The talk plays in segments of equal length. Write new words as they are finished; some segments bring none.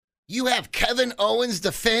You have Kevin Owens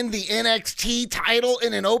defend the NXT title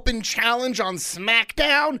in an open challenge on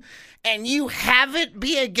SmackDown, and you have it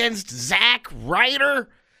be against Zack Ryder?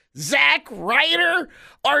 Zack Ryder?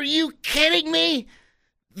 Are you kidding me?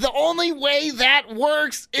 The only way that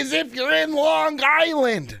works is if you're in Long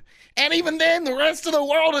Island. And even then, the rest of the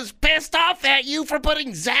world is pissed off at you for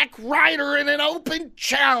putting Zack Ryder in an open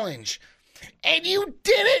challenge. And you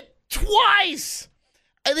did it twice.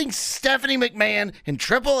 I think Stephanie McMahon and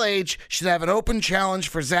Triple H should have an open challenge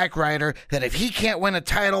for Zack Ryder that if he can't win a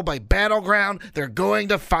title by Battleground, they're going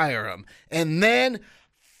to fire him. And then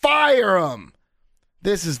fire him.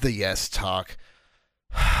 This is the Yes Talk.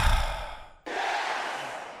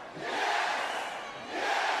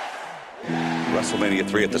 WrestleMania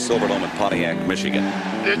 3 at the Silverdome in Pontiac, Michigan.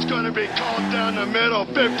 It's going to be called down the middle,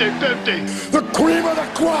 50-50. The cream of the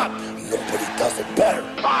crop. Nobody does it better.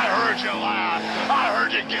 I heard you laugh. I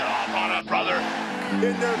heard you get off on it, brother.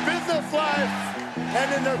 In their business life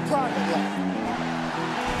and in their private life.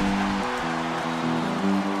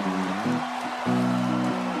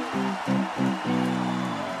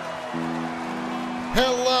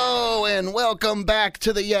 Hello and welcome back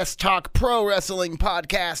to the Yes Talk Pro Wrestling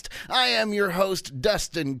Podcast. I am your host,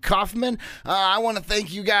 Dustin Kaufman. I want to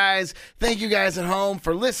thank you guys at home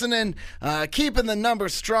for listening, keeping the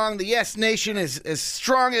numbers strong. The Yes Nation is as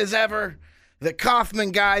strong as ever. The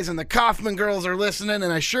Kaufman guys and the Kaufman girls are listening,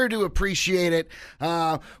 and I sure do appreciate it.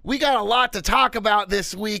 We got a lot to talk about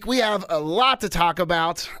this week. We have a lot to talk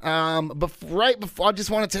about. Right before, I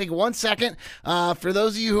just want to take 1 second. For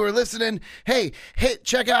those of you who are listening, hey,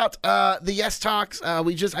 check out the Yes Talks. I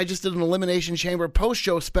just did an Elimination Chamber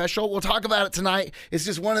post-show special. We'll talk about it tonight. It's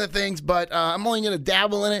just one of the things, but I'm only going to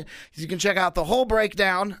dabble in it. You can check out the whole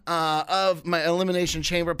breakdown of my Elimination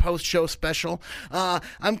Chamber post-show special.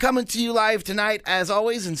 I'm coming to you live tonight, as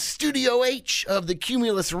always, in Studio H of the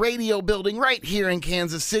Cumulus Radio Building right here in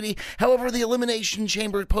Kansas City. However, the Elimination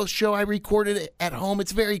Chamber post-show, I recorded it at home.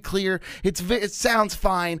 It's very clear. It sounds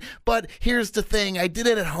fine, but here's the thing. I did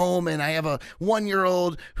it at home, and I have a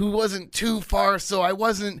 1-year-old who wasn't too far, so I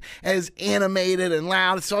wasn't as animated and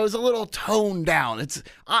loud, so I was a little toned down. It's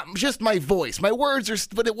just my voice. My words are,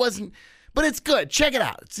 but it wasn't. But it's good. Check it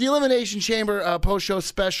out. It's the Elimination Chamber post-show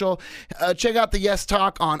special. Check out the Yes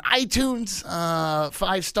Talk on iTunes.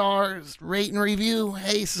 5 stars, rate and review.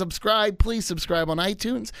 Hey, subscribe. Please subscribe on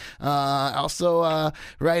iTunes. Also,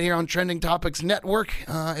 right here on Trending Topics Network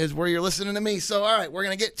is where you're listening to me. So, all right, we're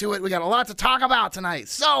going to get to it. We got a lot to talk about tonight.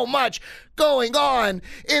 So much going on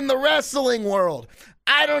in the wrestling world.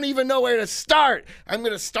 I don't even know where to start. I'm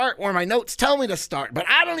going to start where my notes tell me to start, but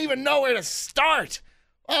I don't even know where to start.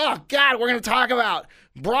 Oh, God, we're going to talk about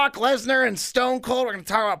Brock Lesnar and Stone Cold. We're going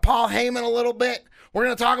to talk about Paul Heyman a little bit. We're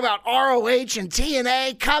going to talk about ROH and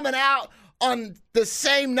TNA coming out on the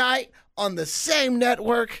same night, on the same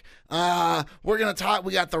network. We're going to talk,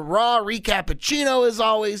 we got the Raw recappuccino as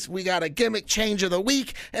always. We got a gimmick change of the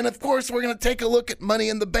week. And, of course, we're going to take a look at Money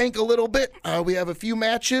in the Bank a little bit. We have a few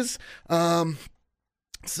matches.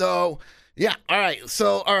 Yeah, all right.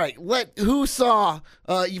 So, all right. Who saw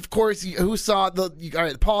Paul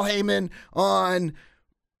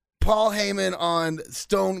Heyman on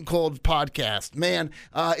Stone Cold podcast? Man,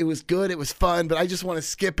 it was good. It was fun, but I just want to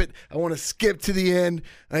skip it. I want to skip to the end.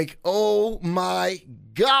 Like, oh my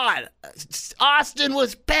God. Austin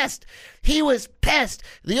was pissed. He was pissed.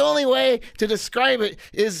 The only way to describe it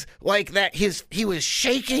is like that he was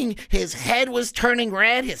shaking, his head was turning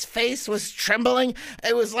red, his face was trembling.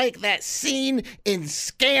 It was like that scene in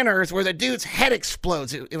Scanners where the dude's head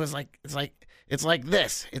explodes. It's like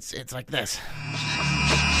this. It's like this.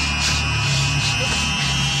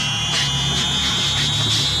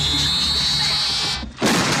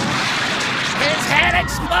 His head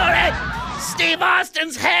exploded! Steve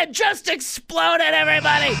Austin's head just exploded,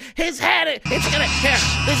 everybody! His head, here,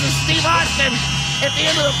 this is Steve Austin at the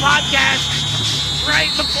end of the podcast,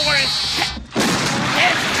 right before his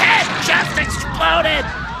head just exploded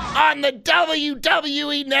on the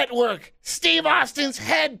WWE Network. Steve Austin's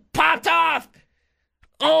head popped off!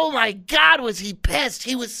 Oh my God, was he pissed?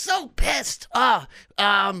 He was so pissed. I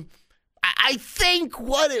think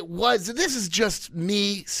what it was, this is just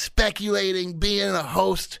me speculating, being a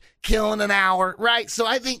host, killing an hour, right? So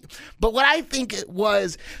what I think it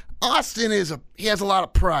was, Austin he has a lot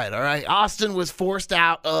of pride, all right? Austin was forced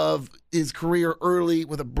out of his career early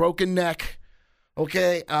with a broken neck,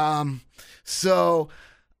 okay? So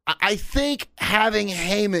I think having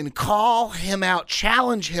Heyman call him out,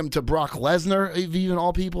 challenge him to Brock Lesnar, even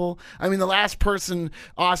all people. I mean, the last person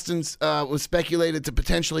Austin was speculated to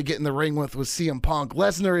potentially get in the ring with was CM Punk.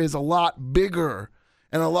 Lesnar is a lot bigger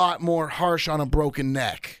and a lot more harsh on a broken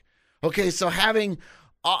neck. Okay, so having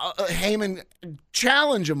Heyman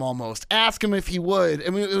challenge him almost, ask him if he would. I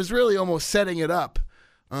mean, it was really almost setting it up.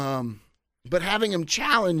 But having him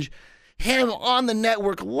challenge him on the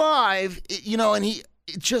network live, and he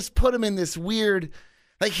just put him in this weird,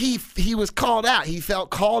 like he was called out. He felt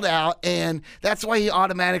called out, and that's why he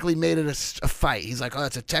automatically made it a fight. He's like, oh,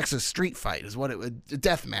 it's a Texas street fight, is what it would, a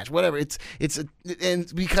death match, whatever.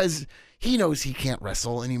 And because he knows he can't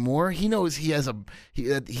wrestle anymore. He knows he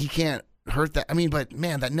can't hurt that. I mean, but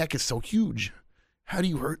man, that neck is so huge. How do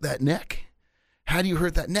you hurt that neck? How do you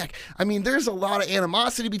hurt that neck? I mean, there's a lot of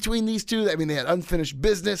animosity between these two. I mean, they had unfinished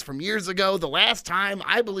business from years ago. The last time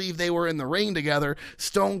I believe they were in the ring together,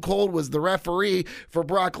 Stone Cold was the referee for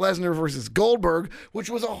Brock Lesnar versus Goldberg, which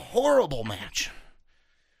was a horrible match.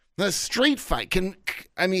 The street fight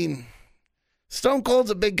Stone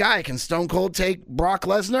Cold's a big guy. Can Stone Cold take Brock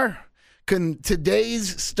Lesnar? Can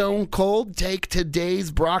today's Stone Cold take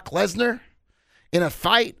today's Brock Lesnar in a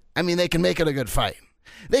fight? I mean, they can make it a good fight.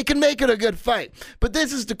 They can make it a good fight. But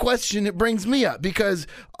this is the question that brings me up because,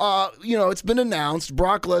 it's been announced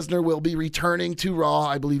Brock Lesnar will be returning to Raw,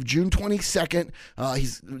 I believe, June 22nd.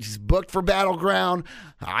 He's booked for Battleground.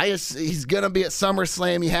 He's going to be at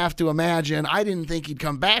SummerSlam, you have to imagine. I didn't think he'd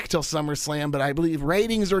come back till SummerSlam, but I believe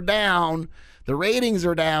ratings are down. The ratings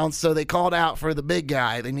are down, so they called out for the big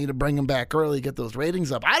guy. They need to bring him back early, get those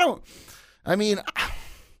ratings up.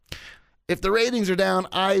 If the ratings are down,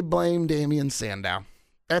 I blame Damian Sandow.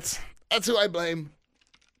 That's who I blame.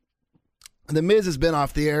 The Miz has been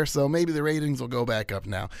off the air, so maybe the ratings will go back up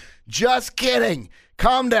now. Just kidding.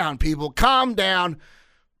 Calm down, people. Calm down.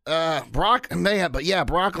 Brock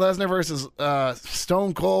Lesnar versus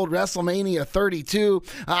Stone Cold, WrestleMania 32.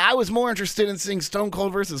 I was more interested in seeing Stone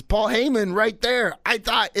Cold versus Paul Heyman right there. I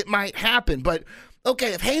thought it might happen, but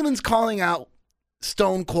okay, if Heyman's calling out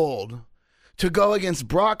Stone Cold to go against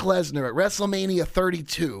Brock Lesnar at WrestleMania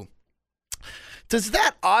 32, does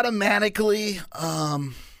that automatically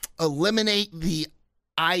eliminate the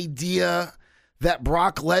idea that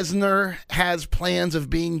Brock Lesnar has plans of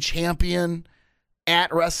being champion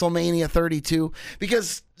at WrestleMania 32?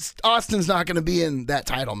 Because Austin's not going to be in that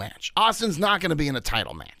title match. Austin's not going to be in a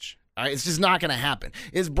title match. All right, it's just not going to happen.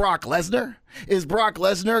 Is Brock Lesnar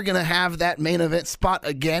going to have that main event spot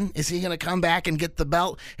again? Is he going to come back and get the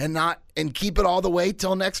belt and keep it all the way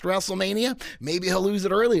till next WrestleMania? Maybe he'll lose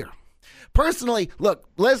it earlier. Personally, look,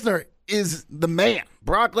 Lesnar is the man.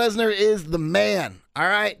 Brock Lesnar is the man, all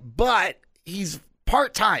right? But he's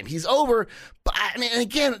part-time. He's over. But,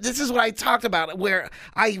 again, this is what I talked about, where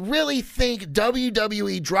I really think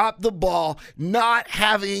WWE dropped the ball not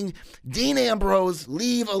having Dean Ambrose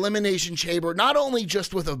leave Elimination Chamber, not only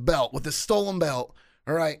just with a belt, with a stolen belt,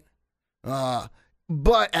 all right,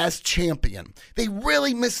 but as champion. They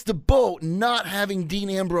really missed the boat not having Dean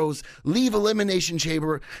Ambrose leave Elimination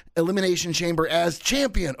Chamber as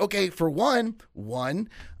champion. Okay, for one,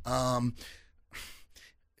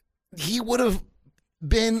 he would have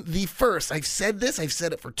been the first. I've said this. I've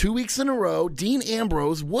said it for 2 weeks in a row. Dean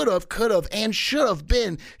Ambrose would have, could have, and should have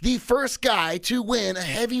been the first guy to win a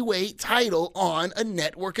heavyweight title on a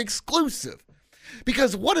network exclusive.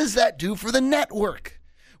 Because what does that do for the network?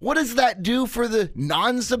 What does that do for the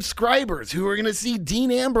non-subscribers who are going to see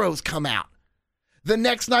Dean Ambrose come out the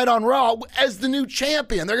next night on Raw as the new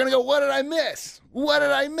champion? They're going to go, what did I miss? What did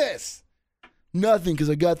I miss? Nothing, because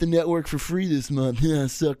I got the network for free this month. Yeah,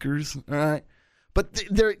 suckers. All right. But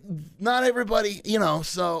they're not everybody,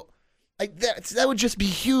 so that would just be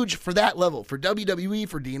huge for that level, for WWE,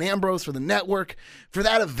 for Dean Ambrose, for the network, for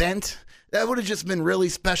that event. That would have just been really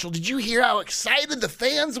special. Did you hear how excited the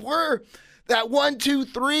fans were? That 1, 2,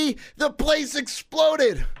 3, the place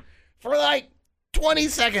exploded for like 20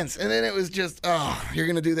 seconds. And then it was just, oh, you're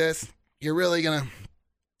going to do this? You're really going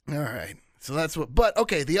to? All right. So that's what, but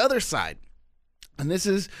okay, the other side. And this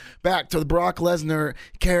is back to the Brock Lesnar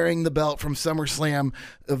carrying the belt from SummerSlam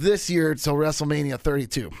of this year till WrestleMania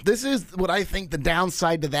 32. This is what I think the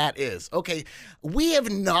downside to that is. Okay, we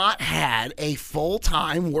have not had a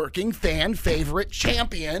full-time working fan favorite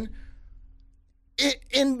champion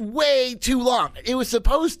in way too long. It was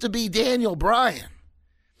supposed to be Daniel Bryan.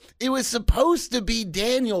 I'm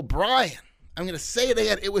going to say it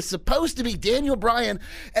again. It was supposed to be Daniel Bryan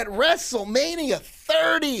at WrestleMania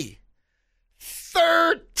 30.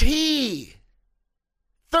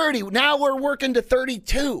 30. Now we're working to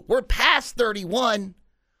 32. We're past 31.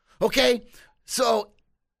 Okay? So,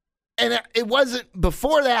 and it wasn't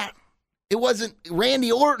before that. It wasn't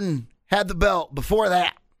Randy Orton had the belt before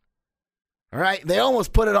that. All right? They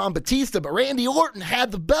almost put it on Batista, but Randy Orton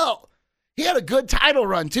had the belt. He had a good title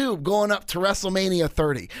run, too, going up to WrestleMania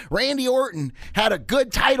 30. Randy Orton had a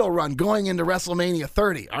good title run going into WrestleMania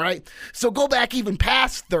 30, all right? So go back even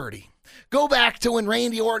past 30. Go back to when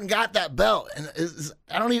Randy Orton got that belt. And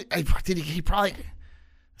did he probably,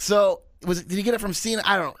 so did he get it from Cena?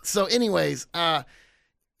 I don't know. So anyways, yeah,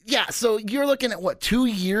 so you're looking at what, 2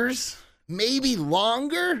 years? Maybe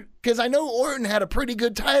longer? Because I know Orton had a pretty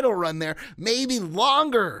good title run there. Maybe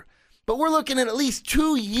longer. But we're looking at least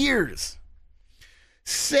 2 years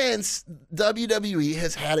since WWE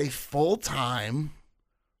has had a full-time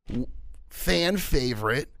fan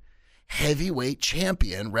favorite heavyweight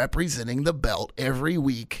champion representing the belt every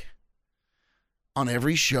week on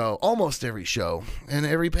every show, almost every show, and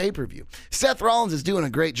every pay-per-view. Seth Rollins is doing a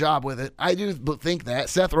great job with it. I do think that.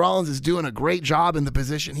 Seth Rollins is doing a great job in the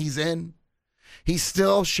position he's in. He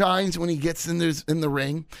still shines when he gets in the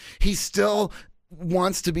ring. He still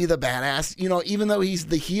wants to be the badass. You know, even though he's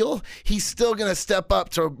the heel, he's still going to step up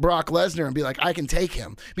to Brock Lesnar and be like, I can take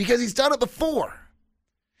him. Because he's done it before.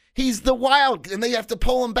 He's the wild, and they have to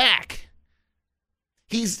pull him back.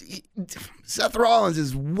 Seth Rollins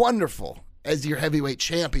is wonderful as your heavyweight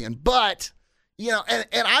champion, but, you know,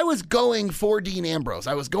 and I was going for Dean Ambrose.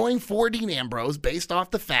 I was going for Dean Ambrose based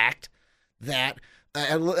off the fact that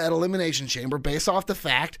at Elimination Chamber, based off the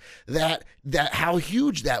fact that how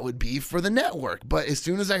huge that would be for the network. But as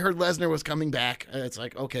soon as I heard Lesnar was coming back, it's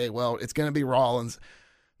like, okay, well, it's going to be Rollins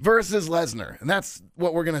versus Lesnar, and that's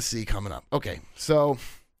what we're going to see coming up. Okay, so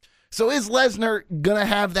is Lesnar going to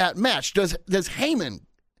have that match? Does Heyman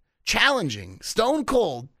challenging Stone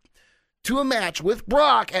Cold to a match with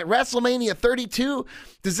Brock at WrestleMania 32,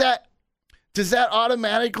 does that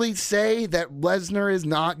automatically say that Lesnar is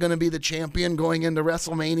not going to be the champion going into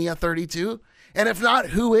WrestleMania 32? And if not,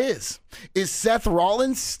 who is? Is Seth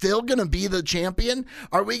Rollins still going to be the champion?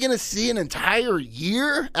 Are we going to see an entire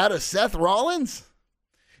year out of Seth Rollins?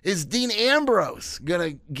 Is Dean Ambrose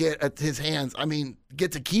going to get his hands,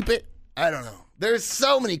 get to keep it? I don't know. There's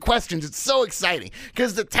so many questions. It's so exciting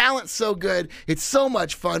because the talent's so good. It's so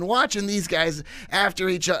much fun watching these guys after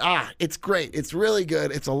each other. It's great. It's really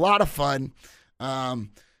good. It's a lot of fun.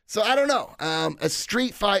 So I don't know. A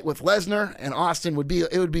street fight with Lesnar and Austin would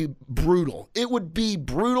be brutal. It would be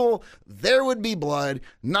brutal. There would be blood.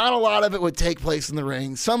 Not a lot of it would take place in the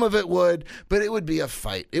ring. Some of it would, but it would be a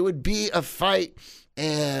fight. It would be a fight,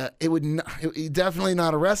 and definitely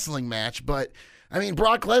not a wrestling match, but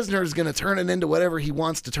Brock Lesnar is going to turn it into whatever he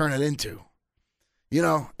wants to turn it into. You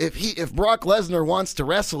know, if Brock Lesnar wants to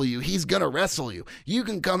wrestle you, he's going to wrestle you. You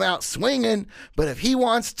can come out swinging, but if he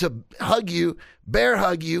wants to hug you, bear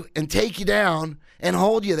hug you, and take you down and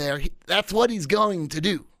hold you there, that's what he's going to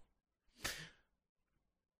do.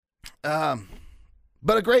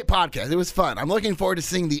 But a great podcast. It was fun. I'm looking forward to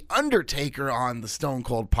seeing The Undertaker on the Stone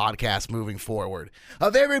Cold podcast moving forward.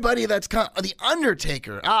 Of everybody that's The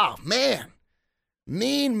Undertaker. Oh, man.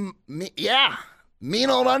 Mean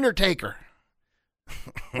old Undertaker.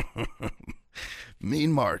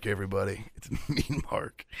 Mean Mark, everybody. It's Mean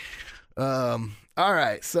Mark. All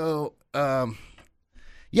right, so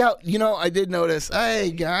yeah, you know, I did notice.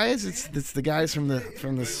 Hey guys, it's the guys from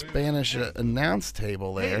the Spanish announce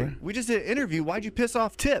table there. Hey, we just did an interview. Why'd you piss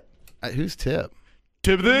off Tip? Who's Tip?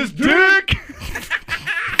 Tip this dick.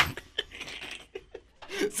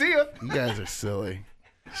 See ya. You guys are silly.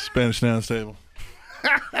 Spanish announce table.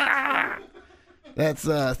 That's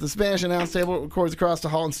the Spanish announce table. It records across the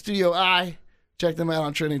hall in Studio I. Check them out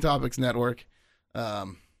on Trending Topics Network.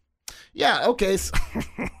 Yeah, okay. So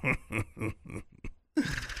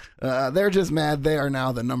they're just mad they are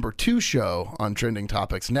now the number 2 show on Trending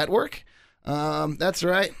Topics Network. That's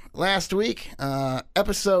right. Last week,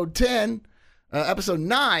 episode 10, episode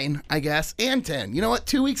 9, I guess, and 10. You know what?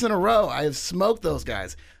 2 weeks in a row, I have smoked those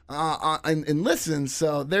guys. And listen,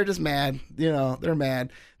 so they're just mad. You know, they're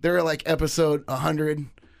mad. They're like episode 100.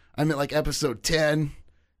 I'm at like episode 10.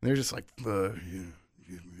 They're just like, yeah.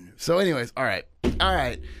 So anyways, all right.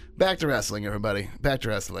 Back to wrestling, everybody. Back to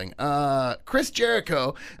wrestling. Chris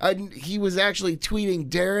Jericho, he was actually tweeting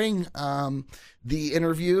during the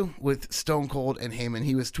interview with Stone Cold and Heyman.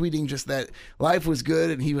 He was tweeting just that life was good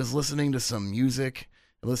and he was listening to some music,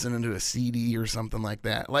 listening to a CD or something like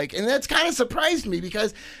that. And that's kind of surprised me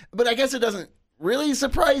but I guess it doesn't really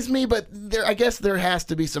surprise me, but I guess there has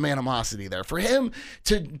to be some animosity there. For him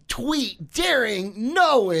to tweet daring,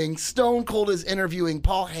 knowing Stone Cold is interviewing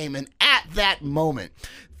Paul Heyman at that moment.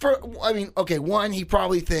 One, he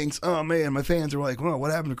probably thinks, oh man, my fans are like, well, what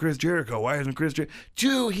happened to Chris Jericho? Why isn't Chris Jericho?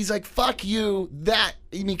 2, he's like, fuck you.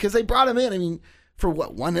 Because they brought him in, for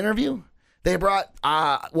what, one interview? They brought,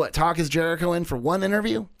 Talk is Jericho in for one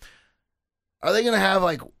interview? Are they going to have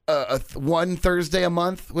like one Thursday a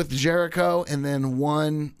month with Jericho and then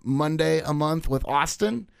one Monday a month with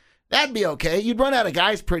Austin? That'd be okay. You'd run out of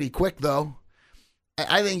guys pretty quick, though.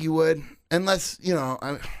 I think you would. Unless,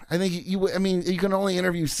 I think you would. I mean, you can only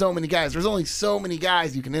interview so many guys. There's only so many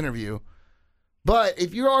guys you can interview. But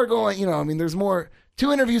if you are going, there's more,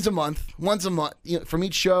 2 interviews a month, once a month, from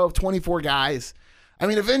each show, 24 guys. I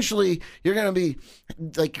mean, eventually you're going to be,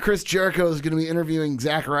 like Chris Jericho is going to be interviewing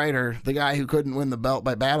Zack Ryder, the guy who couldn't win the belt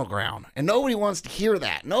by Battleground. And nobody wants to hear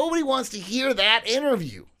that. Nobody wants to hear that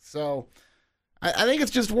interview. So I think it's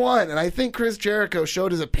just one. And I think Chris Jericho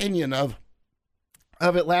showed his opinion of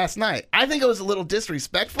it last night. I think it was a little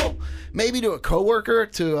disrespectful, maybe to a coworker,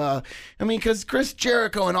 because Chris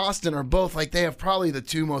Jericho and Austin are both, like, they have probably the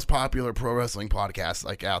 2 most popular pro wrestling podcasts,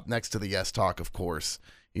 like, out next to the Yes Talk, of course,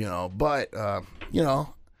 but their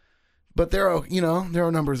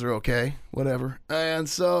numbers are okay, whatever. And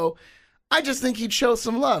so I just think he'd show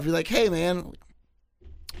some love. You're like, hey man,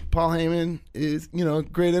 Paul Heyman is,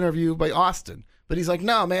 great interview by Austin. But he's like,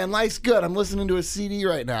 no, man, life's good. I'm listening to a CD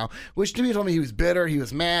right now. Which to me told me he was bitter. He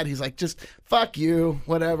was mad. He's like, just fuck you,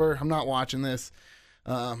 whatever. I'm not watching this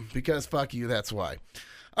because fuck you. That's why.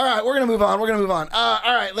 All right, we're going to move on. All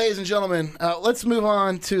right, ladies and gentlemen, let's move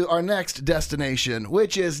on to our next destination,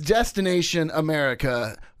 which is Destination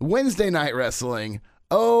America, Wednesday Night Wrestling.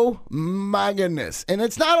 Oh my goodness. And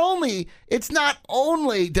it's not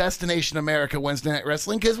only Destination America Wednesday Night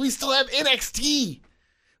Wrestling, because we still have NXT.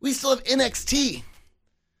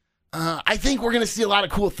 I think we're going to see a lot of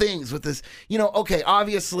cool things with this.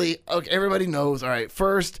 Obviously, everybody knows. All right,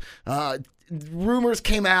 first, rumors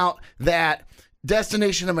came out that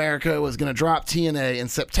Destination America was going to drop TNA in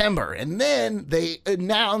September. And then they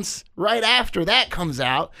announce, right after that comes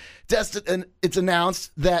out, it's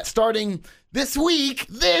announced that starting this week,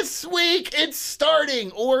 it's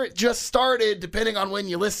starting, or it just started, depending on when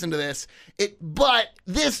you listen to this. But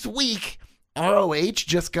this week, ROH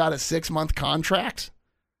just got a 6-month contract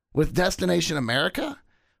with Destination America.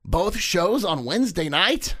 Both shows on Wednesday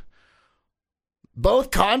night.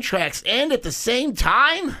 Both contracts end at the same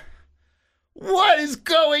time. What is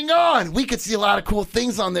going on? We could see a lot of cool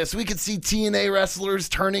things on this. We could see TNA wrestlers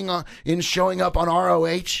turning on and showing up on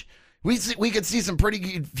ROH. We could see some pretty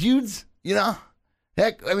good feuds,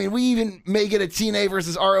 Heck, I mean, we even may get a TNA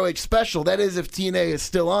versus ROH special. That is if TNA is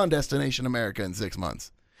still on Destination America in 6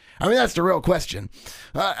 months. I mean, that's the real question.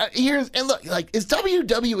 Is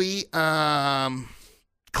WWE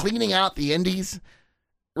cleaning out the indies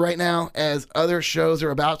right now as other shows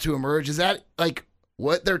are about to emerge? Is that like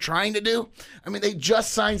what they're trying to do? I mean, they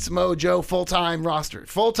just signed Samoa Joe full-time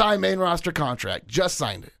main roster contract. Just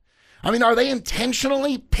signed it. I mean, are they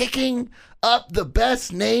intentionally picking up the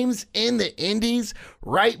best names in the indies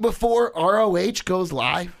right before ROH goes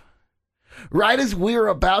live? Right as we're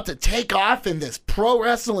about to take off in this pro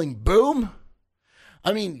wrestling boom?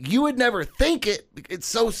 I mean, you would never think it. It's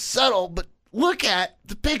so subtle, but look at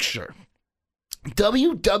the picture.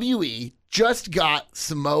 WWE just got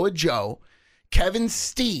Samoa Joe, Kevin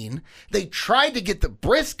Steen. They tried to get the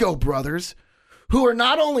Briscoe brothers, who are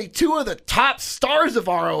not only 2 of the top stars of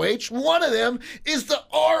ROH, one of them is the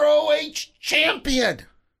ROH champion.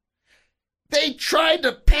 They tried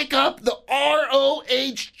to pick up the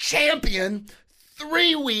ROH champion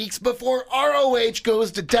 3 weeks before ROH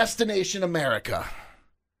goes to Destination America.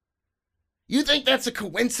 You think that's a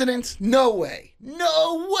coincidence? No way.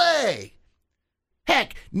 No way.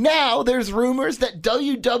 Heck, now there's rumors that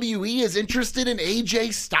WWE is interested in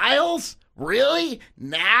AJ Styles. Really?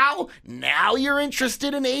 Now you're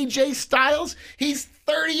interested in AJ Styles? He's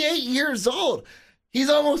 38 years old. He's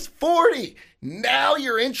almost 40. Now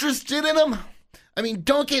you're interested in him? I mean,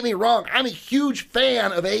 don't get me wrong. I'm a huge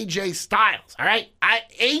fan of AJ Styles, all right?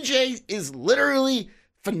 AJ is literally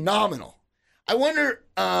phenomenal. I wonder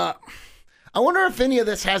if any of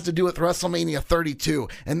this has to do with WrestleMania 32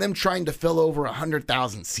 and them trying to fill over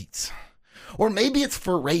 100,000 seats. Or maybe it's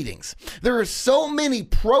for ratings. There are so many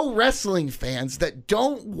pro wrestling fans that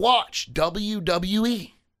don't watch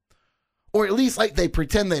WWE. Or at least like they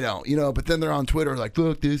pretend they don't, but then they're on Twitter like,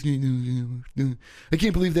 fuck this. I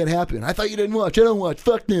can't believe that happened. I thought you didn't watch. I don't watch.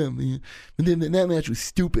 Fuck them. And then that match was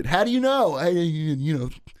stupid. How do you know? I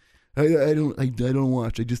don't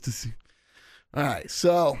watch. I just assume. All right.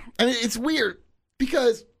 So, I mean, it's weird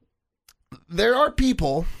because there are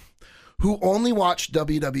people who only watch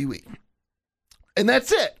WWE. And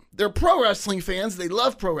that's it. They're pro wrestling fans. They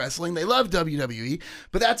love pro wrestling. They love WWE,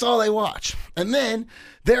 but that's all they watch. And then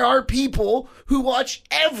there are people who watch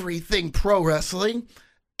everything pro wrestling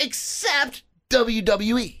except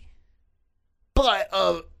WWE.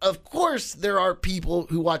 But of course, there are people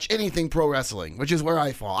who watch anything pro wrestling, which is where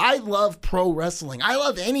I fall. I love pro wrestling. I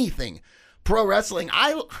love anything pro wrestling.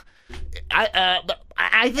 I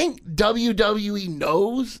think WWE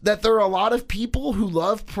knows that there are a lot of people who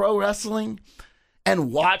love pro wrestling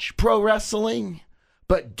and watch pro wrestling,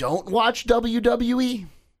 but don't watch WWE.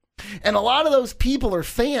 And a lot of those people are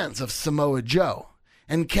fans of Samoa Joe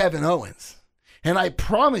and Kevin Owens. And I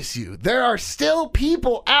promise you, there are still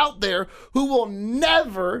people out there who will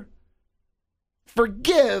never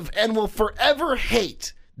forgive and will forever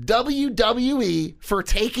hate WWE for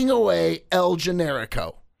taking away El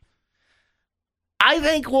Generico. I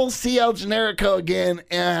think we'll see El Generico again,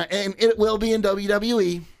 and it will be in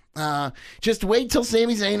WWE. Just wait till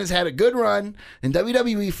Sami Zayn has had a good run in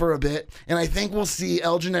WWE for a bit, and I think we'll see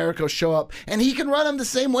El Generico show up, and he can run him the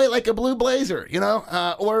same way like a Blue Blazer,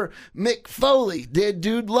 or Mick Foley did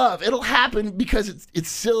Dude Love. It'll happen because it's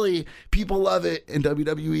silly. People love it, and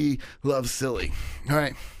WWE loves silly. All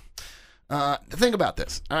right. Think about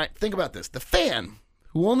this. All right. Think about this. The fan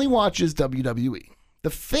who only watches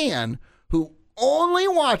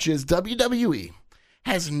WWE,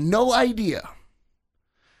 has no idea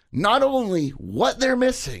not only what they're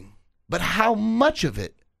missing, but how much of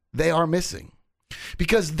it they are missing.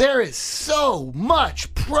 Because there is so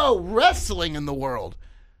much pro wrestling in the world.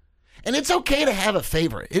 And it's okay to have a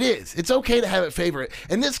favorite. It is. It's okay to have a favorite.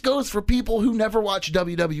 And this goes for people who never watch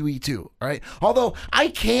WWE too, all right? Although I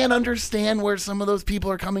can understand where some of those people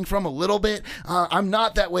are coming from a little bit. I'm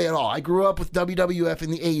not that way at all. I grew up with WWF in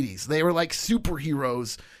the 80s. They were like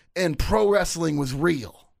superheroes, and pro wrestling was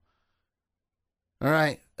real. All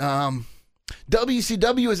right?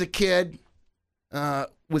 WCW as a kid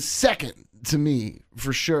was second to me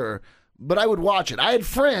for sure, but I would watch it. I had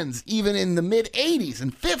friends even in the mid 80s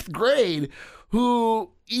in 5th grade who,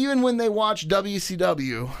 even when they watched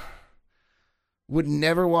WCW, would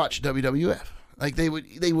never watch WWF. Like they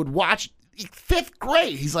would watch 5th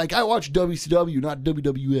grade. He's like, I watch WCW, not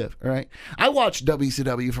WWF. All right. I watched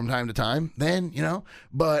WCW from time to time then,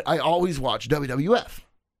 but I always watched WWF.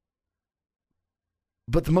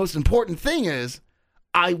 But the most important thing is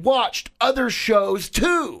I watched other shows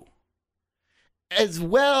too. As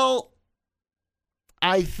well,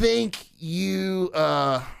 I think you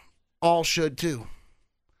all should too.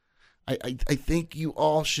 I think you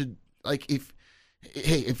all should, like, if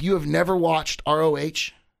you have never watched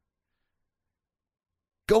ROH,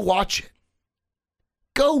 go watch it.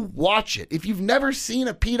 Go watch it. If you've never seen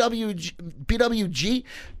a PWG,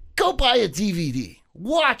 go buy a DVD.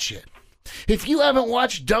 Watch it. If you haven't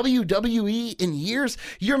watched WWE in years,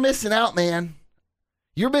 you're missing out, man.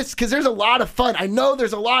 You're missing, because there's a lot of fun. I know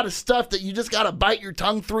there's a lot of stuff that you just got to bite your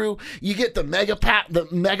tongue through. You get the Mega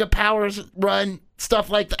Powers run,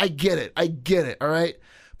 stuff like that. I get it, all right?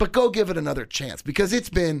 But go give it another chance, because it's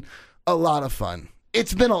been a lot of fun.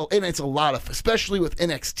 It's a lot of, especially with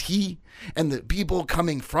NXT and the people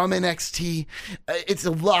coming from NXT. It's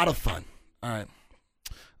a lot of fun, all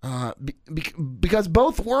right? Because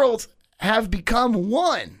both worlds have become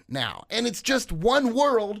one now, and it's just one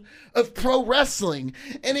world of pro wrestling,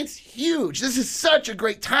 and it's huge. This is such a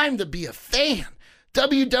great time to be a fan.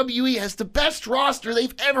 WWE has the best roster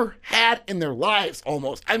they've ever had in their lives,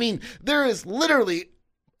 almost. I mean, there is literally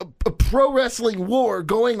a pro wrestling war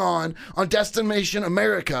going on Destination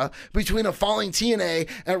America between a falling TNA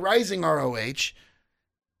and rising ROH.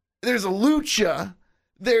 There's a Lucha,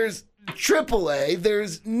 there's AAA,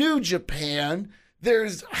 there's New Japan,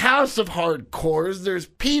 there's House of Hardcores, there's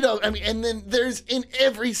and then there's in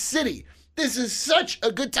every city. This is such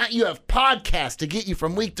a good time. You have podcasts to get you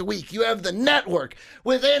from week to week. You have the network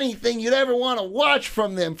with anything you'd ever want to watch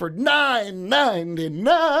from them for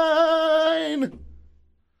 $9.99.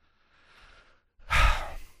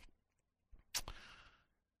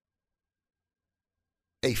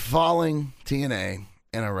 A falling TNA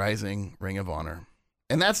and a rising Ring of Honor.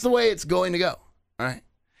 And that's the way it's going to go, all right?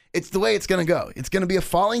 It's the way it's going to go. It's going to be a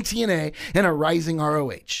falling TNA and a rising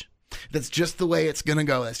ROH. That's just the way it's going to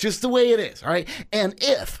go. That's just the way it is, all right? And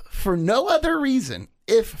if for no other reason,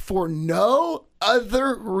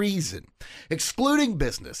 excluding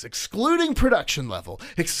business, excluding production level,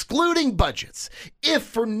 excluding budgets, if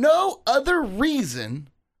for no other reason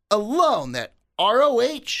alone that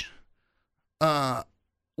ROH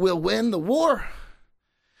will win the war,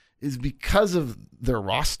 is because of their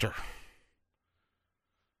roster.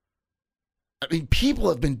 I mean, people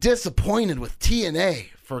have been disappointed with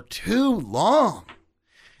TNA for too long.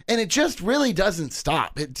 And it just really doesn't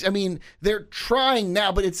stop. They're trying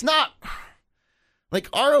now, but it's not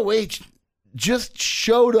like ROH just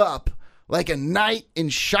showed up like a knight in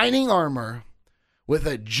shining armor with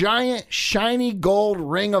a giant shiny gold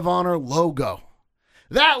Ring of Honor logo.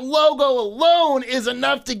 That logo alone is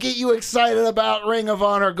enough to get you excited about Ring of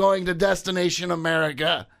Honor going to Destination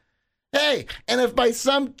America. Hey, and if by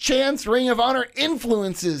some chance Ring of Honor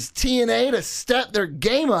influences TNA to step their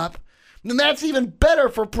game up, then that's even better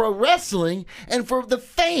for pro wrestling and for the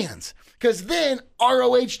fans. Because then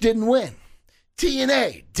ROH didn't win.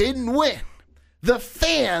 TNA didn't win. The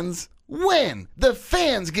fans win. The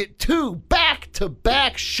fans get 2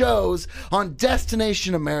 back-to-back shows on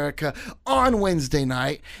Destination America on Wednesday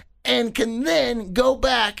night and can then go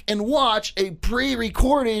back and watch a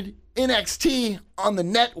pre-recorded NXT on the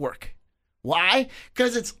network. Why?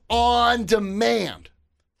 Because it's on demand.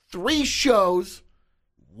 3 shows,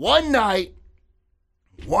 1 night,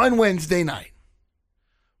 1 Wednesday night.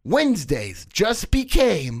 Wednesdays just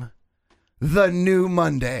became the new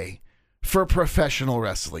Monday for professional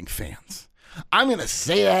wrestling fans. I'm going to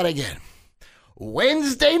say that again.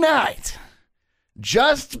 Wednesday night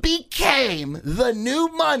just became the new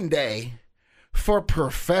Monday for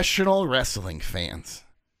professional wrestling fans.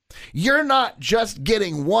 You're not just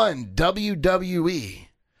getting one WWE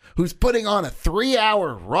who's putting on a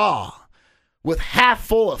 3-hour Raw with half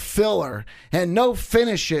full of filler and no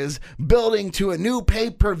finishes, building to a new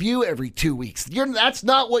pay-per-view every 2 weeks. That's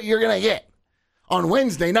not what you're going to get on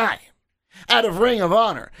Wednesday night out of Ring of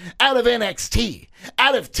Honor, out of NXT,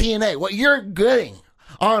 out of TNA. What you're getting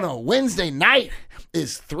on a Wednesday night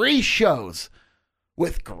is 3 shows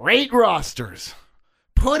with great rosters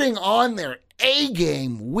putting on their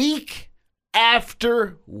A-game week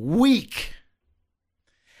after week.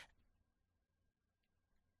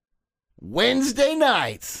 Wednesday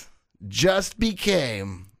nights just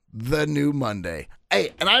became the new Monday.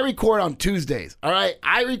 Hey, and I record on Tuesdays, all right?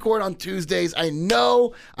 I record on Tuesdays. I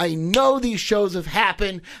know these shows have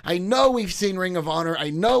happened. I know we've seen Ring of Honor. I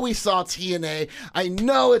know we saw TNA. I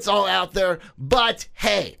know it's all out there. But,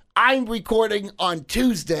 hey, I'm recording on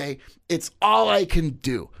Tuesday. It's all I can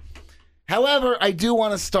do. However, I do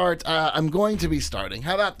want to start. I'm going to be starting.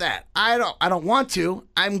 How about that? I don't want to.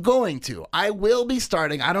 I'm going to. I will be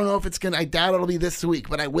starting. I don't know if it's going to. I doubt it'll be this week,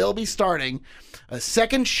 but I will be starting a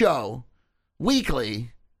second show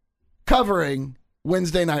weekly covering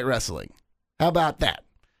Wednesday Night Wrestling. How about that?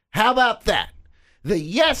 How about that? The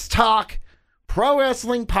Yes Talk Pro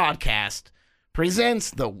Wrestling Podcast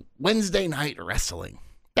presents the Wednesday Night Wrestling.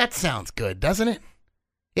 That sounds good, doesn't it?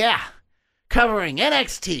 Yeah. Covering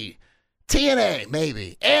NXT, TNA,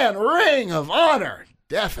 maybe, and Ring of Honor.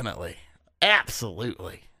 Definitely.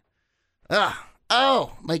 Absolutely. I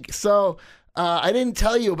didn't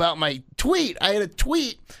tell you about my tweet. I had a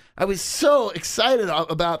tweet. I was so excited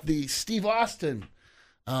about the Steve Austin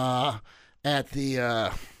at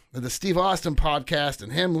the Steve Austin podcast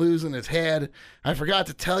and him losing his head. I forgot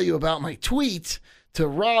to tell you about my tweet to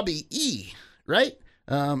Robbie E., right?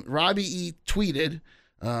 Robbie E. tweeted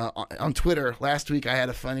on Twitter last week. I had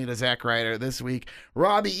a funny to Zack Ryder this week.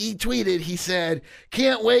 Robbie E. tweeted, he said,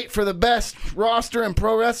 "Can't wait for the best roster in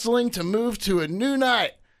pro wrestling to move to a new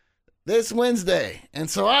night this Wednesday." And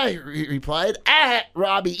so I replied at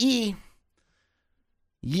Robbie E.,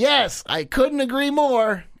 "Yes, I couldn't agree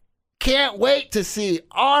more. Can't wait to see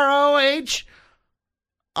ROH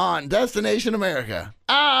on Destination America."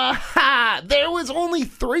 There was only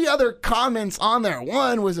 3 other comments on there.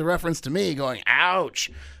 One was a reference to me going, "Ouch."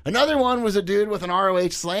 Another one was a dude with an ROH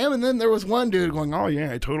slam, and then there was one dude going, "Oh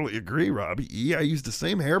yeah, I totally agree, Robbie. Yeah, I use the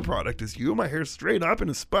same hair product as you. My hair's straight up in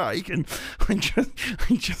a spike, and I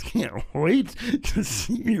just can't wait to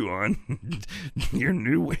see you on your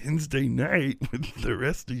new Wednesday night with the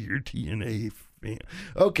rest of your TNA fan."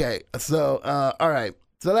 Okay, so all right,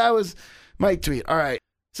 so that was my tweet. All right,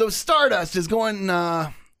 so Stardust is going.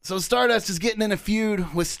 Stardust is getting in a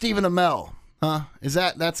feud with Stephen Amell. Huh?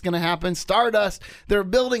 That's going to happen? Stardust, they're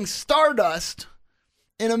building Stardust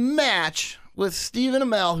in a match with Stephen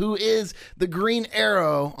Amell, who is the Green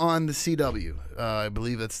Arrow on the CW. I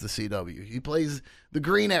believe that's the CW. He plays the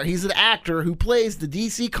Green Arrow. He's an actor who plays the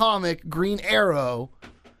DC comic Green Arrow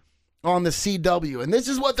on the CW. And this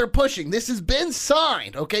is what they're pushing. This has been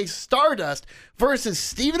signed, okay? Stardust versus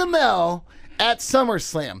Stephen Amell at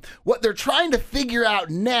SummerSlam. What they're trying to figure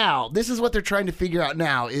out now,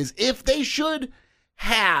 is if they should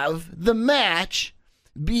have the match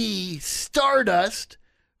be Stardust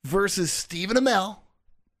versus Stephen Amell,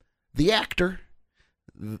 the actor,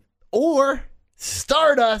 or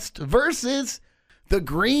Stardust versus the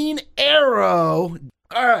Green Arrow.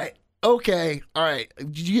 All right. Okay. All right.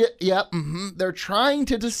 Yep. They're trying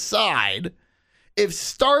to decide if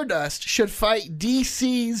Stardust should fight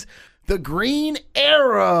DC's The Green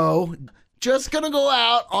Arrow. Just going to go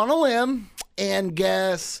out on a limb and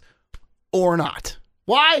guess or not.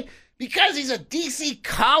 Why? Because he's a DC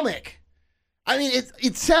comic. I mean,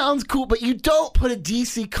 it sounds cool, but you don't put a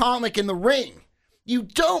DC comic in the ring. You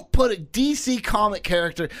don't put a DC comic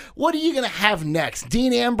character. What are you going to have next?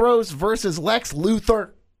 Dean Ambrose versus Lex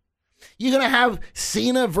Luthor? You're going to have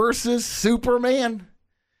Cena versus Superman?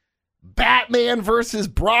 Batman versus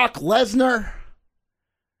Brock Lesnar?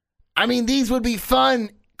 I mean, these would be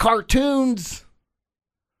fun cartoons.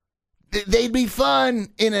 They'd be fun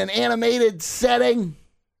in an animated setting,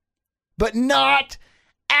 but not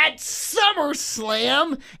at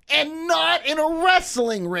SummerSlam and not in a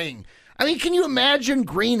wrestling ring. I mean, can you imagine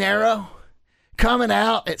Green Arrow coming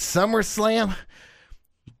out at SummerSlam,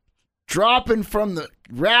 dropping from the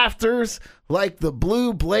rafters like the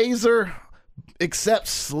Blue Blazer, except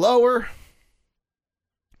slower?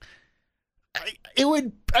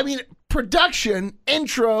 Production,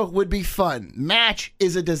 intro would be fun. Match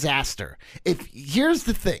is a disaster. Here's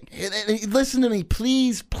the thing. Listen to me,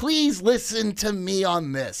 please listen to me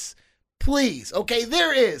on this. Please,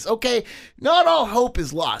 okay, not all hope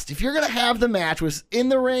is lost. If you're going to have the match in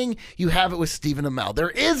the ring, you have it with Stephen Amell.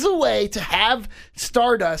 There is a way to have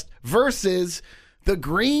Stardust versus the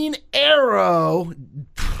Green Arrow.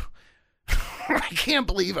 I can't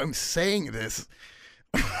believe I'm saying this.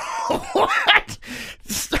 What?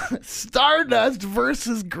 Stardust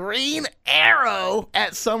versus Green Arrow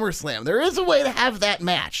at SummerSlam. There is a way to have that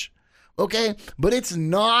match, okay? But it's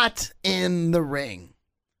not in the ring.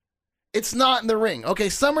 It's not in the ring. Okay,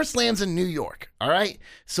 SummerSlam's in New York, all right?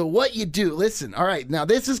 So what you do, listen, all right, now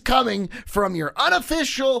this is coming from your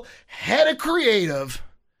unofficial head of creative,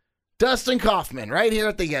 Dustin Kaufman, right here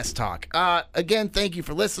at the Yes Talk. Again, thank you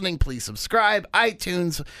for listening. Please subscribe,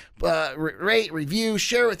 iTunes, rate, review,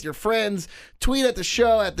 share with your friends, tweet at the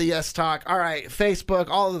show at the Yes Talk. All right, Facebook,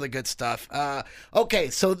 all of the good stuff. Okay,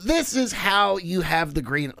 so this is how you have the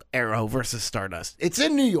Green Arrow versus Stardust. It's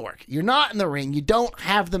in New York. You're not in the ring. You don't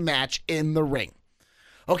have the match in the ring.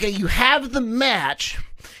 Okay, you have the match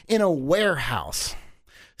in a warehouse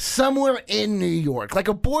somewhere in New York, like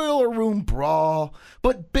a boiler room brawl,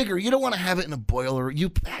 but bigger. You don't want to have it in a boiler. You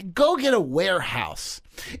go get a warehouse.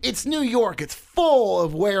 It's New York. It's full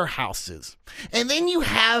of warehouses. And then you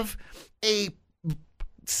have a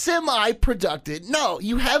semi-produced. No,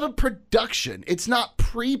 you have a production. It's not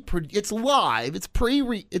it's live.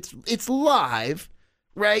 It's live,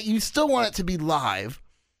 right? You still want it to be live,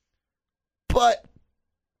 but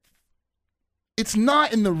it's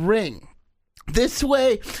not in the ring. This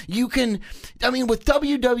way, you can, with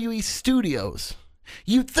WWE Studios,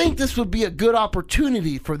 you'd think this would be a good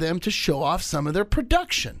opportunity for them to show off some of their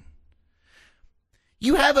production.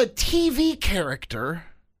 You have a TV character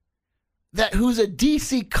who's a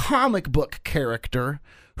DC comic book character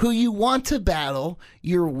who you want to battle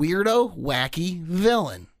your weirdo, wacky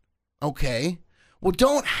villain. Okay? Well,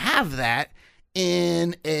 don't have that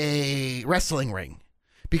in a wrestling ring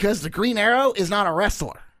because the Green Arrow is not a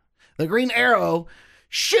wrestler. The Green Arrow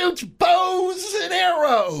shoots bows and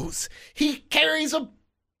arrows. He carries a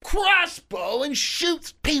crossbow and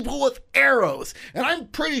shoots people with arrows. And I'm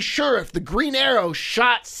pretty sure if the Green Arrow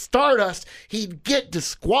shot Stardust, he'd get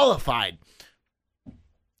disqualified.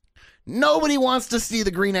 Nobody wants to see the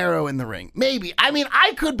Green Arrow in the ring. Maybe.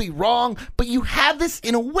 I could be wrong, but you have this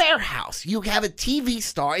in a warehouse. You have a TV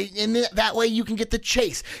star, and that way you can get the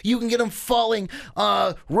chase. You can get him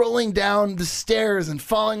rolling down the stairs and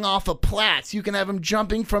falling off of plats. You can have him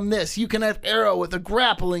jumping from this. You can have Arrow with a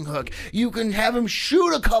grappling hook. You can have him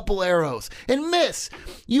shoot a couple arrows and miss.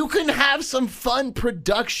 You can have some fun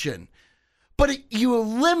production, but you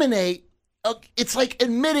eliminate. It's like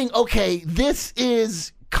admitting, okay, this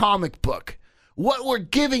is comic book. What we're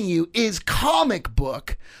giving you is comic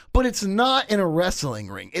book, but it's not in a wrestling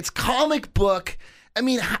ring. It's comic book.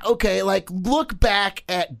 Look back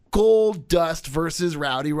at Goldust versus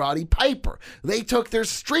Rowdy Roddy Piper. They took their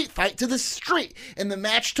street fight to the street, and the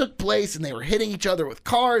match took place, and they were hitting each other with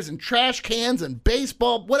cars and trash cans and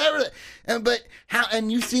baseball, whatever. And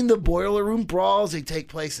you've seen the boiler room brawls. They take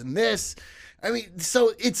place in this.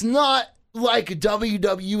 So it's not like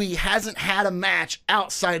WWE hasn't had a match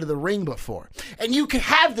outside of the ring before. And you can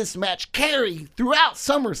have this match carry throughout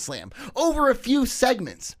SummerSlam over a few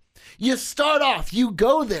segments. You start off, you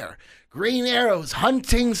go there. Green Arrow's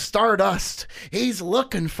hunting Stardust. He's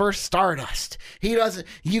looking for Stardust.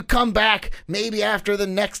 You come back maybe after the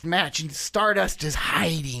next match and Stardust is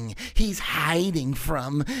hiding. He's hiding,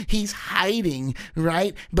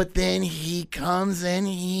 right? But then he comes and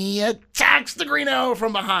he attacks the Green Arrow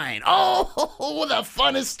from behind. Oh, the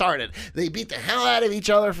fun has started. They beat the hell out of each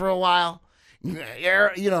other for a while.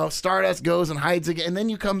 Stardust goes and hides again, and then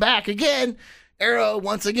you come back again. Arrow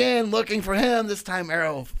once again looking for him. This time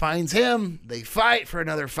Arrow finds him. They fight for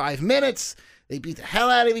another 5 minutes. They beat the hell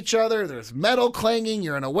out of each other. There's metal clanging.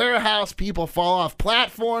 You're in a warehouse. People fall off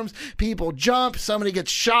platforms. People jump. Somebody gets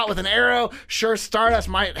shot with an arrow. Sure, Stardust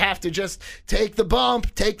might have to just take the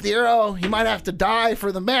bump, take the arrow. He might have to die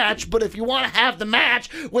for the match. But if you want to have the match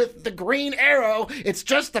with the Green Arrow, it's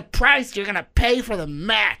just the price you're going to pay for the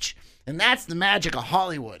match. And that's the magic of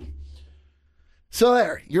Hollywood. So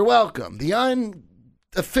there, you're welcome. The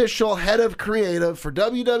unofficial head of creative for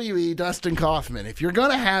WWE, Dustin Kaufman. If you're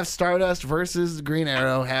going to have Stardust versus the Green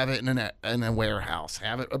Arrow, have it in a warehouse.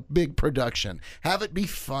 Have it a big production. Have it be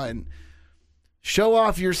fun. Show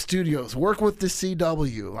off your studios. Work with the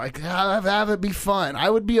CW. Like, have it be fun. I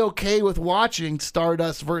would be okay with watching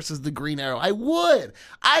Stardust versus the Green Arrow. I would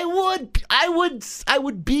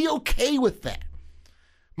be okay with that.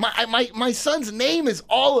 My son's name is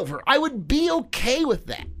Oliver. I would be okay with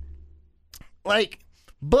that.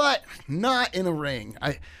 But not in a ring.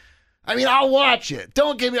 I mean, I'll watch it.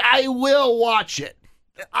 Don't get me. I will watch it.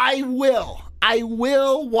 I will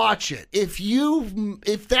watch it.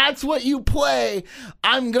 If that's what you play,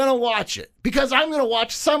 I'm gonna watch it because I'm gonna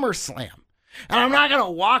watch SummerSlam, and I'm not gonna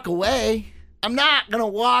walk away. I'm not gonna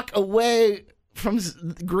walk away from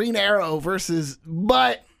Green Arrow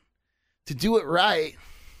but to do it right.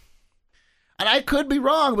 And I could be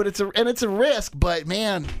wrong, but it's a risk. But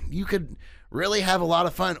man, you could really have a lot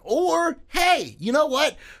of fun. Or hey, you know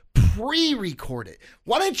what? Pre-record it.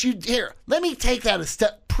 Why don't you let me take that a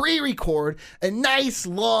step. Pre-record a nice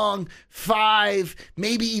long 5,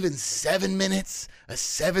 maybe even 7 minutes, a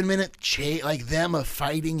 7-minute like them of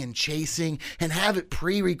fighting and chasing, and have it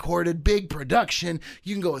pre-recorded, big production.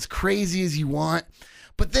 You can go as crazy as you want.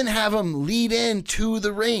 But then have them lead into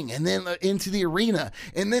the ring and then into the arena,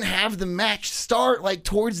 and then have the match start like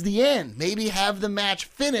towards the end. Maybe have the match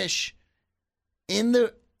finish in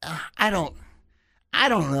the I don't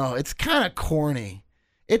know. It's kind of corny.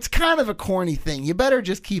 It's kind of a corny thing. You better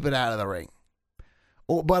just keep it out of the ring.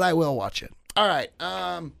 But I will watch it. All right.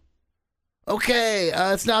 Okay,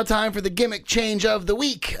 it's now time for the gimmick change of the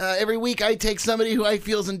week. Every week I take somebody who I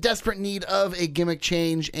feel is in desperate need of a gimmick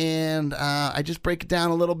change, and I just break it down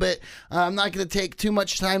a little bit. I'm not going to take too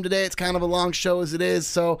much time today. It's kind of a long show as it is,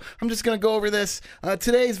 so I'm just going to go over this.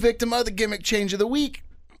 Today's victim of the gimmick change of the week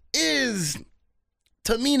is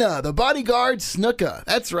Tamina, the bodyguard Snuka.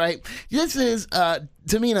 That's right. This is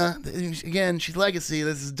Tamina. Again, she's legacy.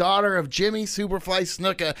 This is daughter of Jimmy Superfly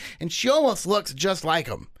Snuka, and she almost looks just like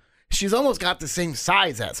him. She's almost got the same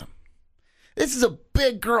size as him. This is a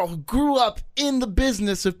big girl who grew up in the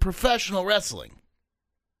business of professional wrestling.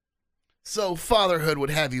 So fatherhood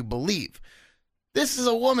would have you believe. This is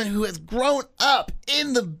a woman who has grown up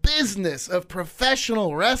in the business of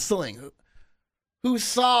professional wrestling, who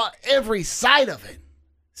saw every side of it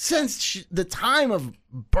since the time of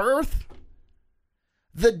birth.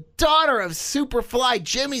 The daughter of Superfly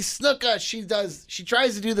Jimmy Snuka, she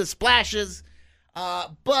tries to do the splashes.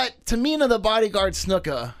 But Tamina the bodyguard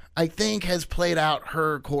Snuka, I think, has played out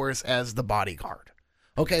her course as the bodyguard.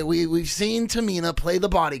 Okay, we've seen Tamina play the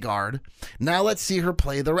bodyguard. Now let's see her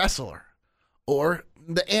play the wrestler, or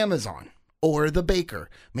the Amazon, or the baker.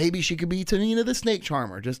 Maybe she could be Tamina the snake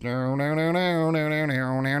charmer. Just no.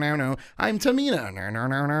 I'm Tamina.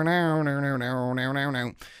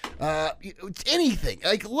 Anything.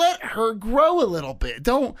 Like, let her grow a little bit.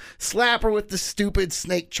 Don't slap her with the stupid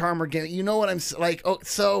snake charmer gimmick. You know what I'm like? Oh,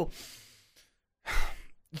 so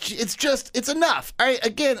it's enough. All right,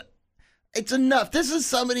 again, it's enough. This is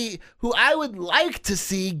somebody who I would like to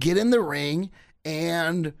see get in the ring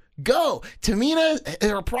and go. Tamina,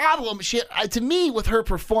 her problem, to me, with her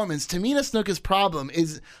performance, Tamina Snuka's problem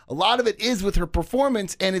is, a lot of it is with her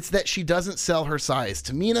performance, and it's that she doesn't sell her size.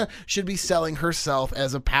 Tamina should be selling herself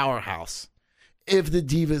as a powerhouse of the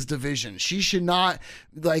Divas division. She should not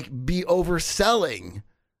be overselling.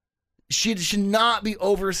 She should not be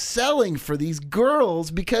overselling for these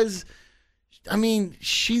girls because, I mean,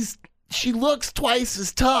 she looks twice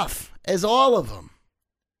as tough as all of them.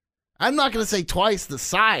 I'm not going to say twice the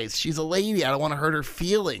size. She's a lady. I don't want to hurt her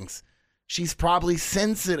feelings. She's probably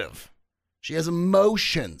sensitive. She has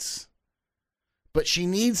emotions. But she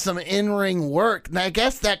needs some in-ring work. And I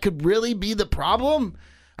guess that could really be the problem.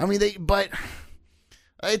 I mean, but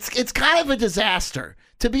it's kind of a disaster.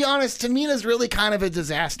 To be honest, Tamina's really kind of a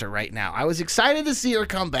disaster right now. I was excited to see her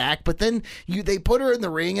come back, but then they put her in the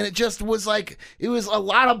ring, and it just was like, it was a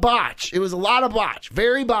lot of botch. It was a lot of botch.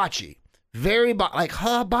 Very botchy.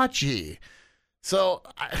 Botchy. So,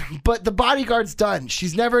 but the bodyguard's done.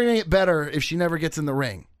 She's never going to get better if she never gets in the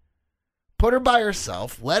ring. Put her by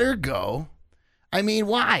herself. Let her go. I mean,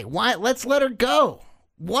 why? Why? Let's let her go.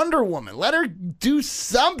 Wonder Woman. Let her do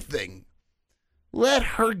something. Let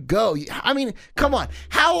her go. I mean, come on.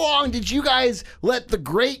 How long did you guys let the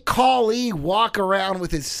great Khali walk around with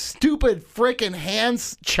his stupid freaking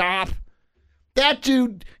hands chop? That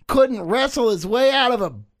dude couldn't wrestle his way out of a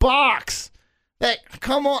box.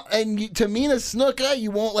 Come on. And Tamina Snuka, you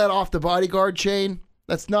won't let off the bodyguard chain?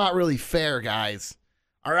 That's not really fair, guys.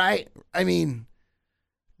 All right? I mean,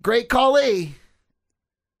 great Khali.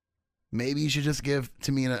 Maybe you should just give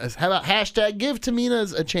Tamina, how about hashtag give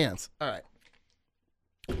Tamina a chance? All right.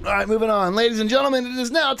 All right, moving on. Ladies and gentlemen, it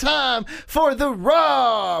is now time for the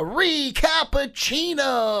Raw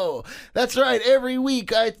Recappuccino. That's right. Every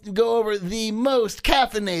week I go over the most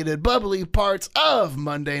caffeinated, bubbly parts of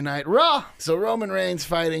Monday Night Raw. So Roman Reigns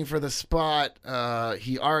fighting for the spot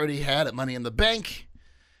he already had at Money in the Bank.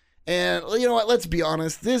 And you know what? Let's be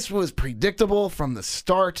honest. This was predictable from the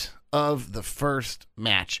start of the first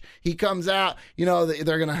match. He comes out, you know,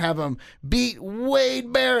 they're going to have him beat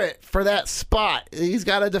Wade Barrett for that spot. He's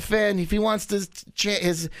got to defend. If he wants to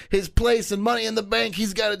his place and Money in the Bank,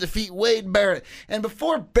 he's got to defeat Wade Barrett. And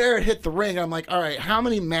before Barrett hit the ring, I'm like, all right, how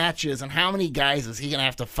many matches and how many guys is he going to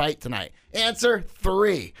have to fight tonight? Answer,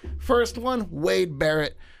 3. First one, Wade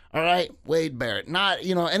Barrett. All right, Wade Barrett. Not,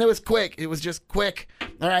 you know, and it was quick. It was just quick.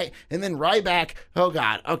 All right, and then Ryback. Oh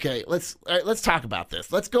God. Okay, let's talk about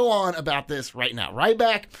this. Let's go on about this right now.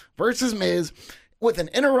 Ryback versus Miz with an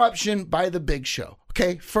interruption by the Big Show.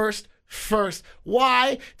 Okay, first,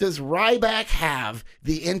 why does Ryback have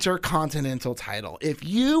the Intercontinental title? If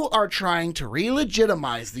you are trying to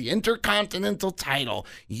re-legitimize the Intercontinental title,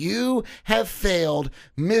 you have failed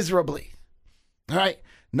miserably. All right.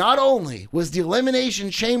 Not only was the Elimination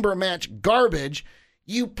Chamber match garbage,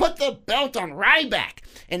 you put the belt on Ryback,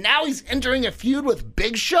 and now he's entering a feud with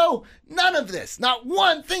Big Show? None of this, not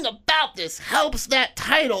one thing about this helps that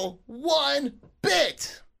title one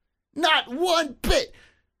bit. Not one bit.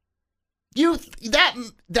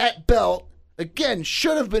 That belt, again,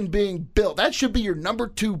 should have been being built. That should be your number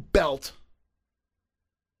 2 belt.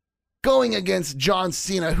 Going against John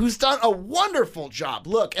Cena, who's done a wonderful job.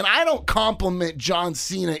 Look, and I don't compliment John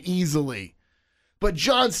Cena easily, but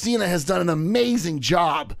John Cena has done an amazing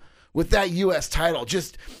job with that U.S. title,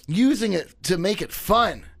 just using it to make it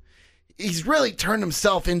fun. He's really turned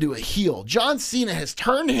himself into a heel. John Cena has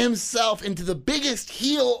turned himself into the biggest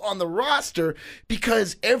heel on the roster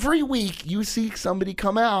because every week you see somebody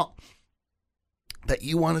come out that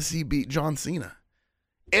you want to see beat John Cena.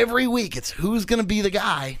 Every week it's who's going to be the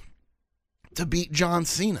guy to beat John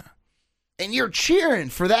Cena. And you're cheering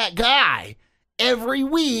for that guy every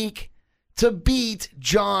week to beat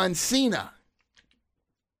John Cena.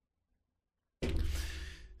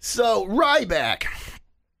 So Ryback,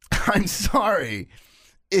 I'm sorry,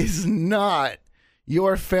 is not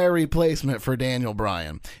your fair replacement for Daniel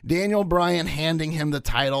Bryan. Daniel Bryan handing him the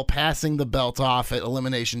title, passing the belt off at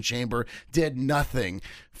Elimination Chamber, did nothing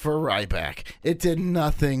for Ryback. It did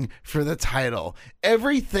nothing for the title.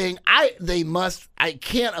 Everything, I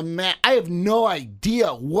can't imagine, I have no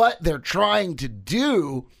idea what they're trying to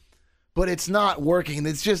do, but it's not working.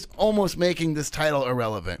 It's just almost making this title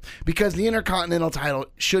irrelevant because the Intercontinental title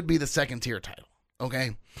should be the second tier title.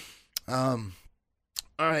 Okay?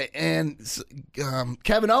 All right, and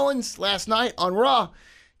Kevin Owens last night on Raw.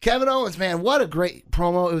 Kevin Owens, man, what a great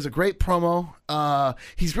promo. It was a great promo.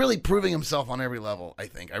 He's really proving himself on every level, I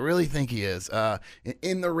think. I really think he is.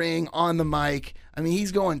 In the ring, on the mic. I mean,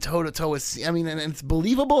 he's going toe-to-toe with, I mean, and it's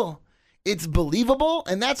believable. It's believable,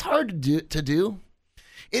 and that's hard to do.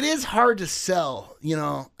 It is hard to sell, you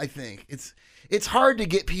know, I think. It's hard to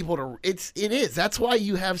get people to, it is. That's why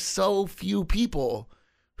you have so few people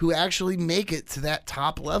who actually make it to that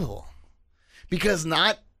top level. Because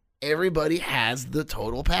not everybody has the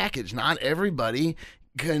total package. Not everybody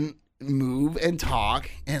can move and talk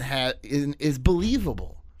and is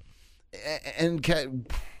believable. And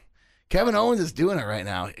Kevin Owens is doing it right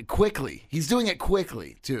now, quickly. He's doing it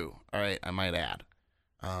quickly, too. All right, I might add.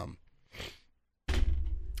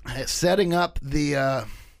 Setting up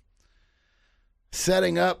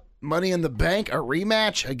Money in the Bank, a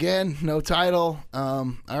rematch. Again, no title.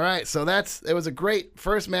 All right, so it was a great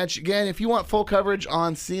first match. Again, if you want full coverage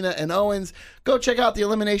on Cena and Owens, go check out the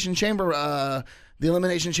Elimination Chamber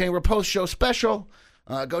post-show special.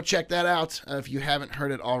 Go check that out if you haven't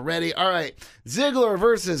heard it already. All right, Ziggler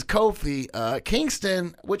versus Kofi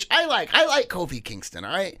Kingston, which I like. I like Kofi Kingston,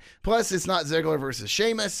 all right? Plus, it's not Ziggler versus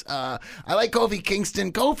Sheamus. I like Kofi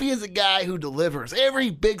Kingston. Kofi is a guy who delivers. Every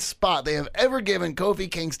big spot they have ever given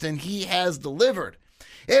Kofi Kingston, he has delivered.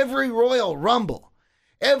 Every Royal Rumble,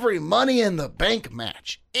 every Money in the Bank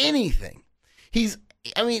match, anything. He's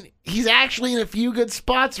actually in a few good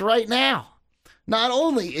spots right now. Not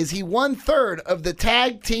only is he 1/3 of the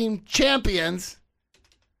tag team champions,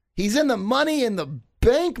 he's in the Money in the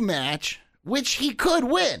Bank match, which he could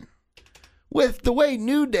win. With the way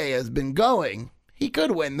New Day has been going, he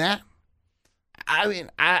could win that. I mean,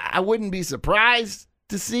 I wouldn't be surprised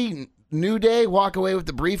to see New Day walk away with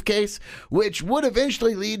the briefcase, which would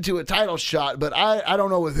eventually lead to a title shot, but I don't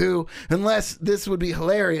know with who, unless this would be a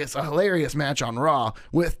hilarious match on Raw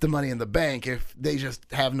with the Money in the Bank if they just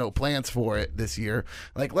have no plans for it this year.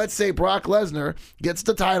 Like, let's say Brock Lesnar gets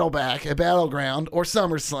the title back at Battleground or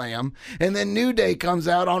SummerSlam, and then New Day comes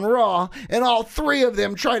out on Raw, and all three of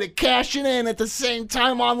them try to cash it in at the same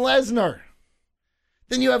time on Lesnar.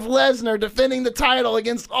 Then you have Lesnar defending the title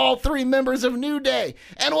against all three members of New Day.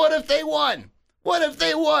 And what if they won? What if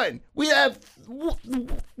they won? You'd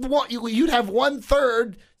have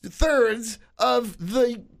 1/3 of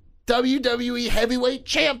the WWE Heavyweight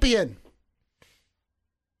Champion.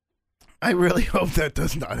 I really hope that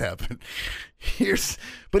does not happen. Here's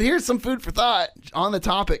some food for thought on the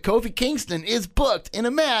topic. Kofi Kingston is booked in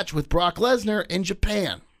a match with Brock Lesnar in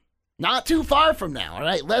Japan. Not too far from now, all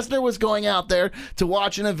right? Lesnar was going out there to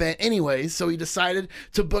watch an event anyways, so he decided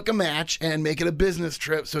to book a match and make it a business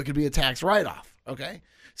trip so it could be a tax write-off, okay?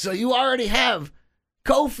 So you already have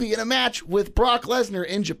Kofi in a match with Brock Lesnar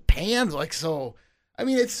in Japan. Like, so, I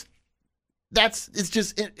mean, that's who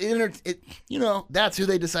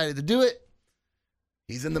they decided to do it.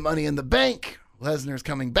 He's in the Money in the Bank. Lesnar's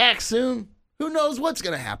coming back soon. Who knows what's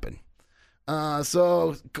going to happen?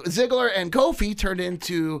 So Ziggler and Kofi turned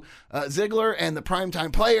into Ziggler and the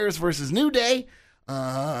Primetime Players versus New Day.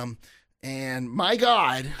 And my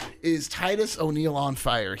God, is Titus O'Neil on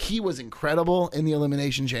fire. He was incredible in the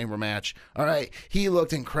Elimination Chamber match. All right. He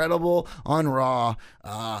looked incredible on Raw.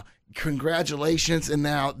 Congratulations. And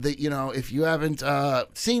now that, if you haven't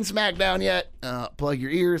seen SmackDown yet, plug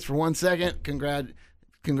your ears for 1 second.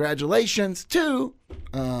 Congratulations to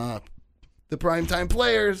the Primetime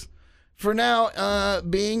Players for now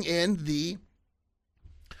being in the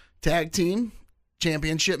Tag Team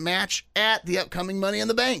Championship match at the upcoming Money in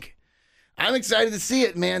the Bank. I'm excited to see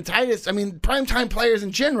it, man. Primetime Players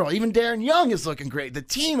in general, even Darren Young is looking great. The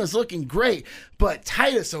team is looking great, but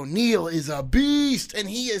Titus O'Neil is a beast, and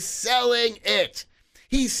he is selling it.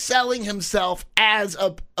 He's selling himself as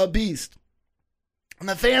a beast. And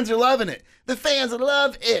the fans are loving it. The fans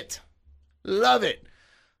love it. Love it.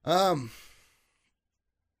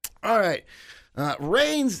 All right.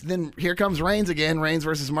 Reigns, then here comes Reigns again. Reigns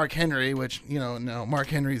versus Mark Henry, which, no, Mark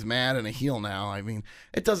Henry's mad and a heel now. I mean,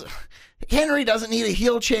 Henry doesn't need a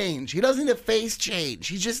heel change. He doesn't need a face change.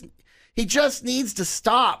 He just needs to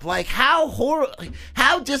stop. Like,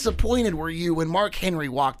 how disappointed were you when Mark Henry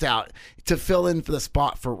walked out to fill in for the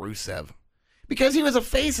spot for Rusev? Because he was a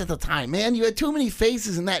face at the time, man. You had too many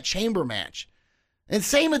faces in that chamber match. And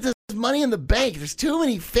same with this Money in the Bank. There's too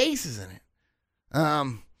many faces in it.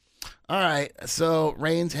 All right, so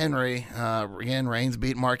Reigns-Henry, again, Reigns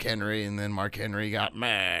beat Mark Henry, and then Mark Henry got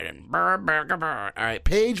mad. And all right,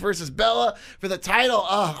 Paige versus Bella for the title.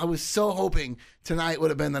 Oh, I was so hoping tonight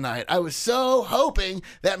would have been the night. I was so hoping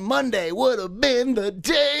that Monday would have been the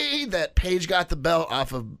day that Paige got the belt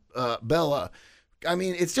off of Bella. I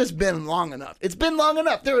mean, it's just been long enough. It's been long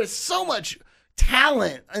enough. There is so much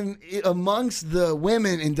talent amongst the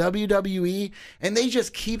women in WWE, and they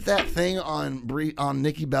just keep that thing on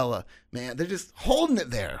Nikki Bella. Man, they're just holding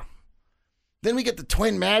it there. Then we get the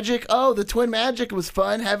Twin Magic. Oh, the Twin Magic was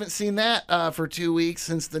fun. Haven't seen that for 2 weeks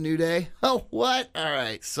since the New Day. Oh, what? All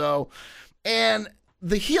right. So, and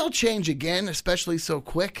the heel change again, especially so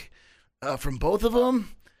quick from both of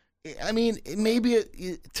them. I mean,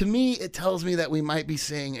 to me, it tells me that we might be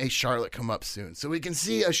seeing a Charlotte come up soon. So we can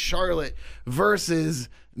see a Charlotte versus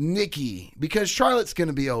Nikki, because Charlotte's going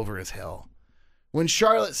to be over as hell. When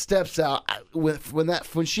Charlotte steps out,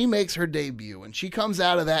 when she makes her debut, when she comes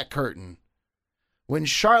out of that curtain, when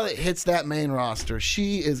Charlotte hits that main roster,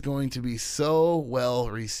 she is going to be so well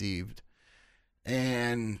received.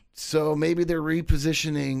 And so maybe they're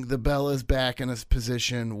repositioning the Bellas back in a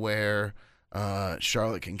position where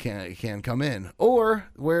Charlotte can come in, or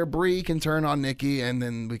where Brie can turn on Nikki, and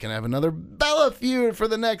then we can have another Bella Carmella feud for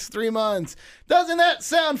the next 3 months. Doesn't that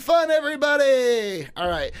sound fun, everybody? All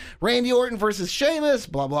right. Randy Orton versus Sheamus,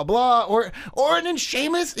 blah, blah, blah. Orton and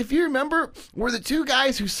Sheamus, if you remember, were the two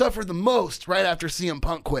guys who suffered the most right after CM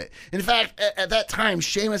Punk quit. In fact, at that time,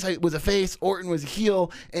 Sheamus was a face, Orton was a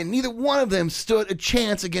heel, and neither one of them stood a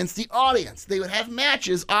chance against the audience. They would have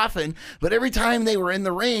matches often, but every time they were in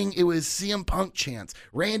the ring, it was CM Punk chants,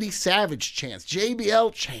 Randy Savage chants,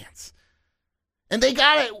 JBL chants. And they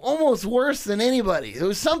got it almost worse than anybody. There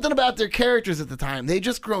was something about their characters at the time. They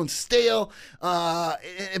just grown stale.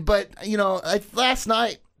 But you know, last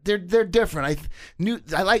night they're different.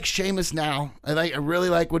 I like Sheamus now. I really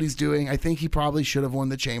like what he's doing. I think he probably should have won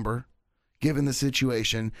the Chamber, given the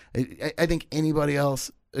situation. I think anybody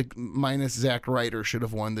else minus Zack Ryder should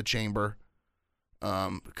have won the Chamber.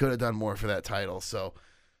 Could have done more for that title. So,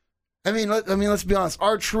 I mean, let's be honest.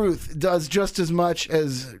 R-Truth does just as much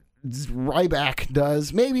as Ryback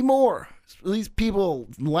does, maybe more. At least people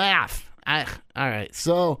laugh. All right,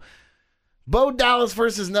 so Bo Dallas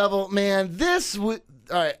versus Neville, man. All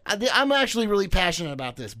right, I'm actually really passionate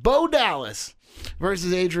about this. Bo Dallas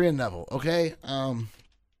versus Adrian Neville. Okay, and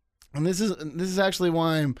this is actually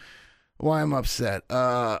why I'm upset.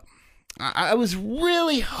 I was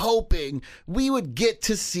really hoping we would get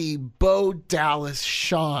to see Bo Dallas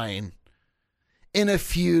shine in a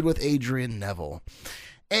feud with Adrian Neville.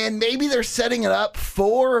 And maybe they're setting it up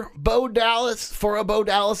for Bo Dallas, for a Bo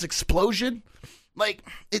Dallas explosion. Like,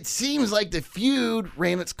 it seems like the feud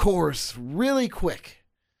ran its course really quick.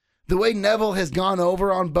 The way Neville has gone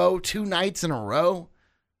over on Bo 2 nights in a row.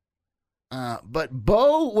 But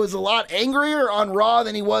Bo was a lot angrier on Raw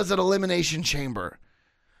than he was at Elimination Chamber.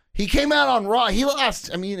 He came out on Raw. He lost.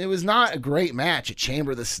 I mean, it was not a great match at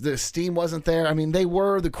Chamber. The steam wasn't there. I mean, they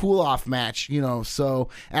were the cool-off match, you know, so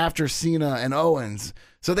after Cena and Owens.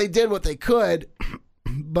 So they did what they could,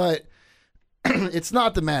 but it's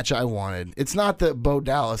not the match I wanted. It's not the Bo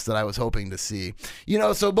Dallas that I was hoping to see. You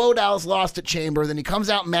know, so Bo Dallas lost at Chamber. Then he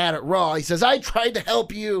comes out mad at Raw. He says, I tried to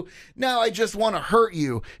help you. Now I just want to hurt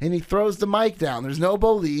you. And he throws the mic down. There's no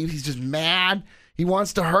believe. He's just mad. He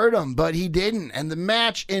wants to hurt him, but he didn't. And the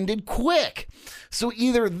match ended quick. So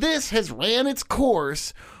either this has ran its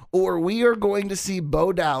course, or we are going to see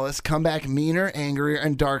Bo Dallas come back meaner, angrier,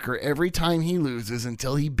 and darker every time he loses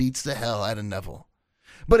until he beats the hell out of Neville.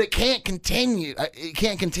 But it can't continue. It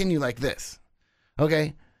can't continue like this.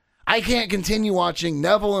 Okay? I can't continue watching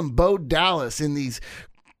Neville and Bo Dallas in these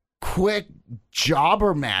quick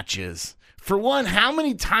jobber matches. For one, how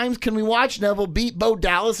many times can we watch Neville beat Bo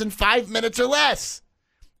Dallas in 5 minutes or less?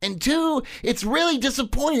 And two, it's really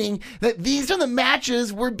disappointing that these are the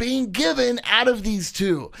matches we're being given out of these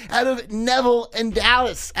two. Out of Neville and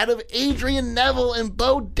Dallas. Out of Adrian Neville and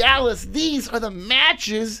Bo Dallas. These are the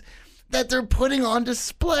matches that they're putting on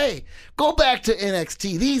display. Go back to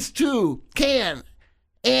NXT. These two can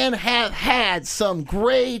and have had some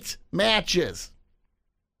great matches.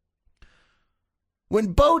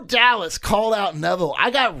 When Bo Dallas called out Neville,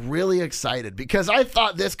 I got really excited because I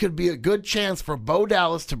thought this could be a good chance for Bo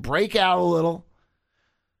Dallas to break out a little,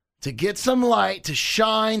 to get some light, to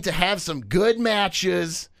shine, to have some good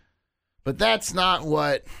matches. But that's not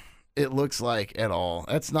what it looks like at all.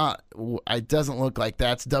 It doesn't look like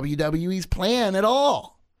that's WWE's plan at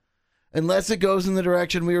all. Unless it goes in the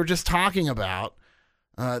direction we were just talking about,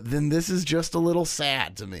 then this is just a little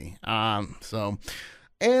sad to me.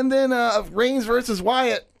 And then Reigns versus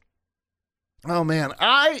Wyatt. Oh, man.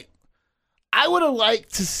 I would have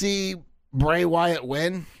liked to see Bray Wyatt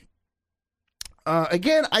win.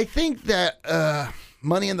 Again, I think that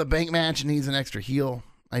Money in the Bank match needs an extra heel.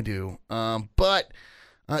 I do. But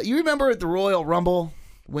you remember at the Royal Rumble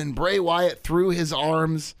when Bray Wyatt threw his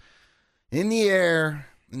arms in the air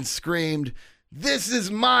and screamed, "This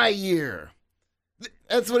is my year."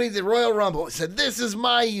 That's what he did, Royal Rumble. He said, "This is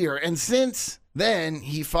my year." And since then,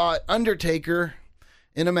 he fought Undertaker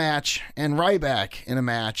in a match and Ryback in a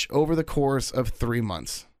match over the course of 3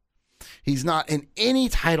 months. He's not in any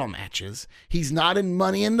title matches. He's not in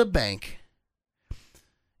Money in the Bank.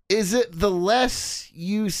 Is it the less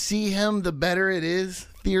you see him, the better it is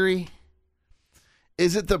theory?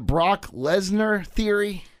 Is it the Brock Lesnar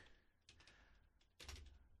theory?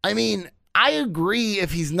 I mean, I agree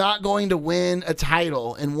if he's not going to win a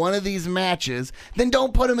title in one of these matches, then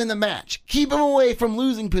don't put him in the match. Keep him away from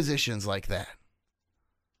losing positions like that.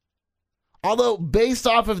 Although, based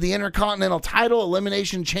off of the Intercontinental title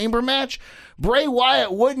Elimination Chamber match, Bray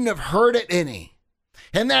Wyatt wouldn't have hurt it any.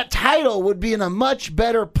 And that title would be in a much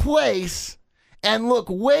better place and look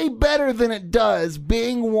way better than it does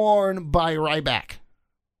being worn by Ryback.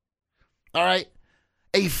 All right?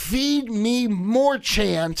 A feed me more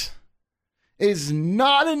chant is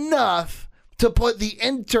not enough to put the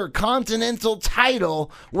Intercontinental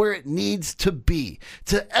title where it needs to be,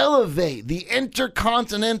 to elevate the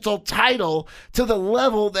Intercontinental title to the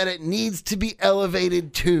level that it needs to be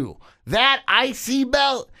elevated to. That IC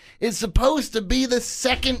belt is supposed to be the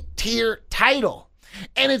second tier title,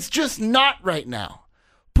 and it's just not right now.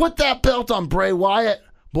 Put that belt on Bray Wyatt.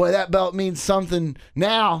 Boy, that belt means something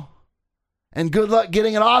now, and good luck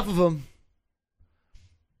getting it off of him.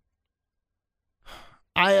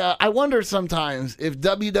 I wonder sometimes if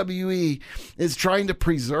WWE is trying to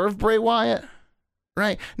preserve Bray Wyatt,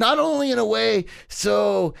 right? Not only in a way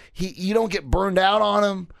so you don't get burned out on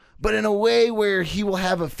him, but in a way where he will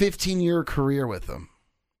have a 15-year career with them.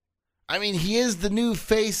 I mean, he is the new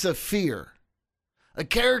face of fear. A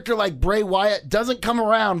character like Bray Wyatt doesn't come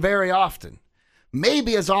around very often,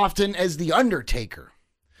 maybe as often as The Undertaker.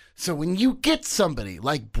 So when you get somebody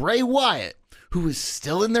like Bray Wyatt, who is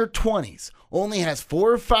still in their 20s, only has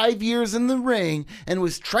 4 or 5 years in the ring, and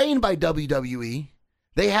was trained by WWE.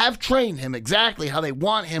 They have trained him exactly how they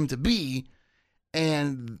want him to be,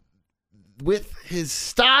 and with his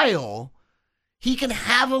style, he can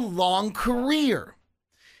have a long career.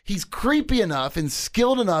 He's creepy enough and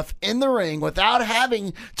skilled enough in the ring without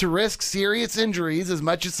having to risk serious injuries as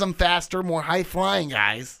much as some faster, more high-flying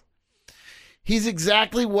guys. He's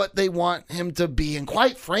exactly what they want him to be. And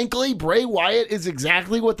quite frankly, Bray Wyatt is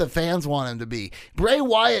exactly what the fans want him to be. Bray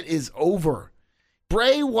Wyatt is over.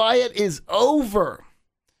 Bray Wyatt is over.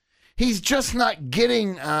 He's just not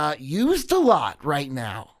getting used a lot right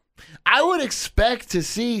now. I would expect to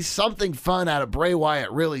see something fun out of Bray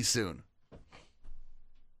Wyatt really soon.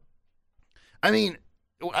 I mean,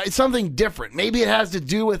 it's something different. Maybe it has to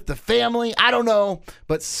do with the family. I don't know.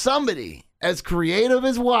 But somebody as creative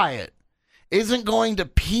as Wyatt isn't going to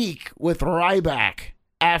peak with Ryback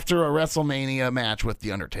after a WrestleMania match with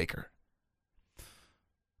The Undertaker.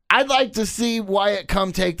 I'd like to see Wyatt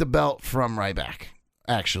come take the belt from Ryback,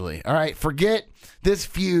 actually. All right, forget this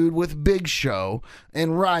feud with Big Show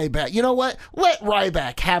and Ryback. You know what? Let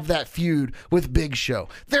Ryback have that feud with Big Show.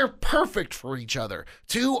 They're perfect for each other.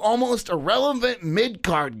 Two almost irrelevant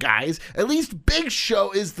mid-card guys. At least Big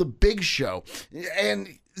Show is the Big Show.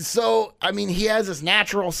 And so, I mean, he has this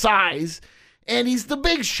natural size, and he's the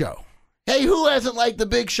Big Show. Hey, who hasn't liked the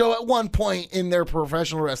Big Show at one point in their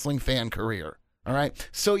professional wrestling fan career? All right.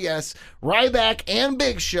 So, yes, Ryback and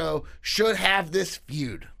Big Show should have this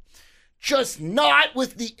feud. Just not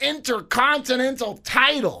with the Intercontinental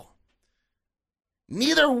title.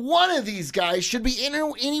 Neither one of these guys should be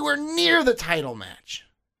anywhere near the title match.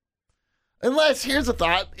 Unless, here's a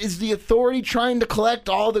thought, is the Authority trying to collect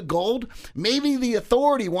all the gold? Maybe the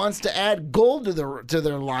Authority wants to add gold to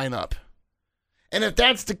their lineup. And if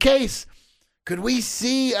that's the case, could we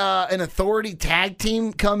see an Authority tag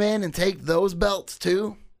team come in and take those belts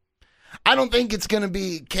too? I don't think it's going to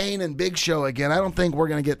be Kane and Big Show again. I don't think we're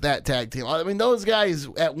going to get that tag team. I mean, those guys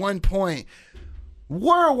at one point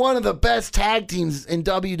were one of the best tag teams in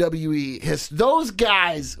WWE history. Those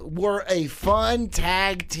guys were a fun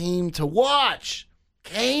tag team to watch.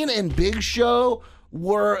 Kane and Big Show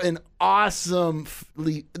were an awesome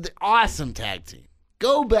tag team.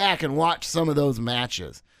 Go back and watch some of those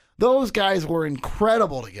matches. Those guys were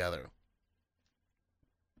incredible together.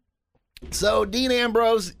 So Dean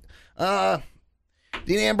Ambrose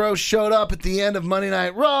showed up at the end of Monday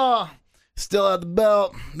Night Raw, still had the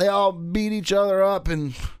belt. They all beat each other up,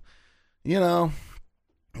 and, you know,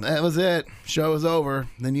 that was it. Show was over.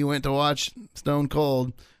 Then you went to watch Stone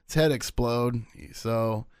Cold, his head explode.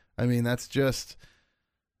 So, I mean, that's just,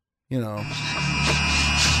 you know.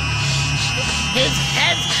 His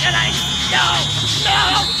head's gonna... No!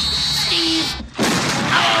 Steve!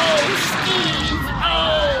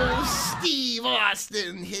 Oh, Steve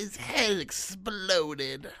Austin! His head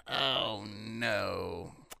exploded. Oh,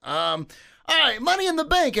 no. All right, Money in the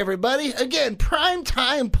Bank, everybody. Again,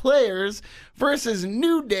 primetime players versus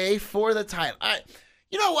New Day for the title. All right,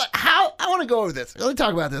 you know what? I want to go over this. Let me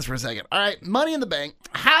talk about this for a second. All right, Money in the Bank.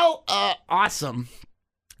 How awesome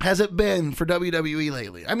has it been for WWE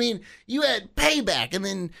lately? I mean, you had Payback, and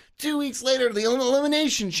then 2 weeks later, the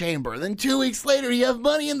Elimination Chamber. Then 2 weeks later, you have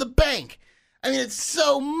Money in the Bank. I mean, it's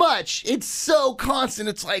so much. It's so constant.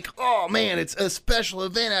 It's like, oh, man, it's a special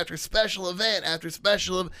event after special event after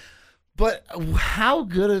special event. But how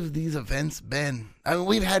good have these events been? I mean,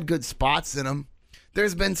 we've had good spots in them.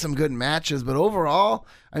 There's been some good matches, but overall,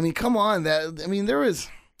 I mean, come on. There was...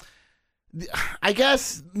 I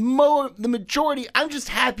guess the majority, I'm just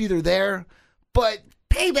happy they're there, but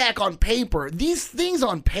Payback on paper, these things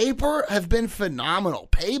on paper have been phenomenal.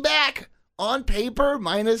 Payback on paper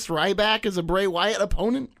minus Ryback as a Bray Wyatt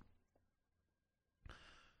opponent.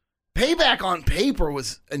 Payback on paper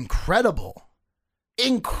was incredible.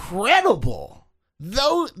 Incredible.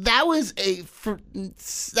 Though that was a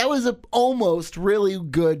almost really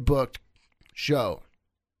good booked show.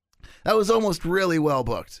 That was almost really well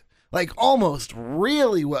booked. Like almost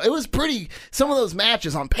really well. It was pretty. Some of those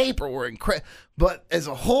matches on paper were incredible, but as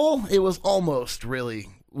a whole, it was almost really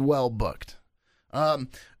well booked.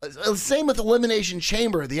 Same with Elimination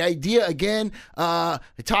Chamber. The idea, again, I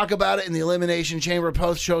talk about it in the Elimination Chamber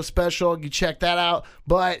post-show special. You check that out.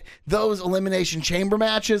 But those Elimination Chamber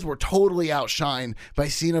matches were totally outshined by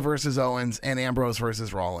Cena versus Owens and Ambrose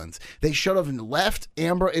versus Rollins. They should have left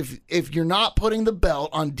Ambrose. If you're not putting the belt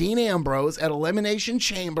on Dean Ambrose at Elimination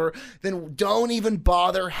Chamber, then don't even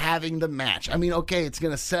bother having the match. I mean, okay, it's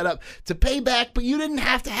going to set up to Payback, but you didn't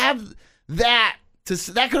have to have that.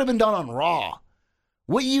 That could have been done on Raw.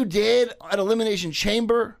 What you did at Elimination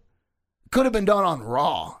Chamber could have been done on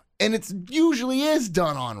Raw. And it usually is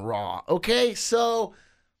done on Raw, okay? So,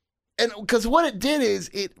 and because what it did is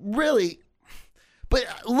it really, but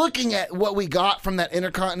looking at what we got from that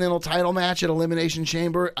Intercontinental title match at Elimination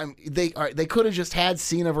Chamber, they could have just had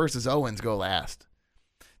Cena versus Owens go last.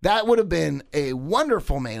 That would have been a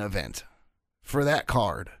wonderful main event for that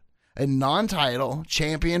card. A non-title,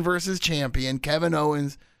 champion versus champion, Kevin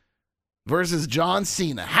Owens versus John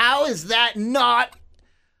Cena. How is that not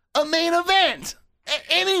a main event?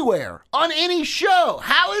 Anywhere, on any show.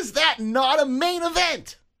 How is that not a main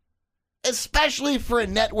event? Especially for a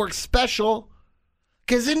network special.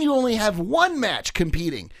 Because then you only have one match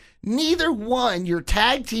competing. Neither won your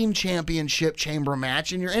tag team championship chamber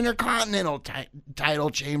match and your intercontinental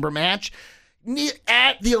title chamber match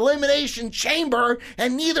at the Elimination Chamber,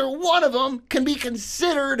 and neither one of them can be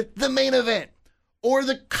considered the main event. Or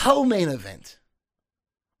the co-main event,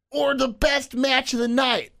 or the best match of the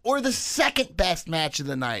night, or the second best match of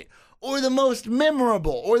the night, or the most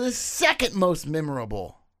memorable, or the second most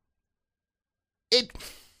memorable.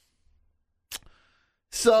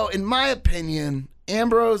 So, in my opinion,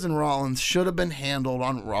 Ambrose and Rollins should have been handled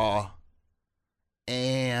on Raw,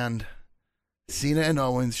 and Cena and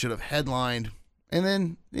Owens should have headlined. And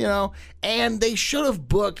then, and they should have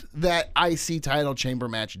booked that IC title chamber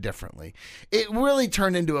match differently. It really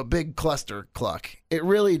turned into a big cluster cluck. It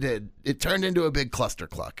really did. It turned into a big cluster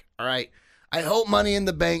cluck. All right. I hope Money in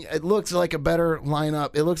the Bank, it looks like a better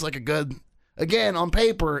lineup. It looks like a good, again, on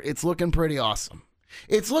paper, it's looking pretty awesome.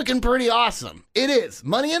 It's looking pretty awesome. It is.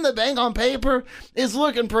 Money in the Bank on paper is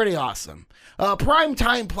looking pretty awesome.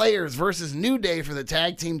 Primetime Players versus New Day for the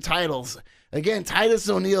tag team titles. Again, Titus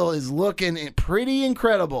O'Neil is looking pretty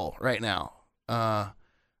incredible right now.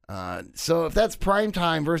 So if that's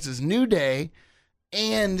Primetime versus New Day,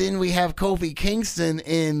 and then we have Kofi Kingston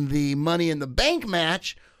in the Money in the Bank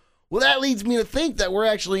match, well, that leads me to think that we're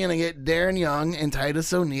actually going to get Darren Young and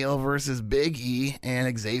Titus O'Neil versus Big E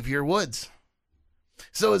and Xavier Woods.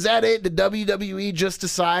 So is that it? Did WWE just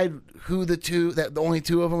decide who the only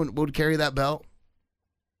two of them would carry that belt?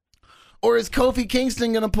 Or is Kofi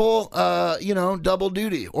Kingston going to pull, double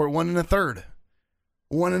duty or 1 1/3?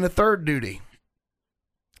 1 1/3 duty.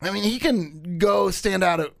 I mean, he can go stand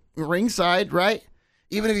out at ringside, right?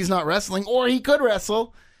 Even if he's not wrestling, or he could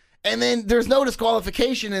wrestle. And then there's no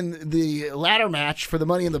disqualification in the ladder match for the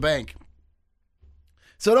Money in the Bank.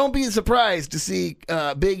 So don't be surprised to see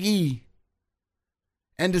Big E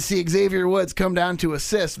and to see Xavier Woods come down to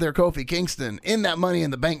assist their Kofi Kingston in that Money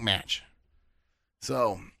in the Bank match.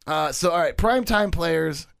 So all right, Primetime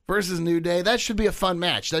Players versus New Day. That should be a fun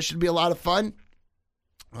match. That should be a lot of fun.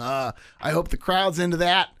 I hope the crowd's into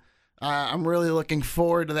that. I'm really looking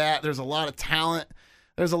forward to that. There's a lot of talent.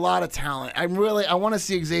 I want to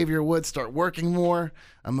see Xavier Woods start working more.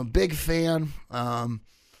 I'm a big fan.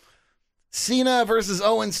 Cena versus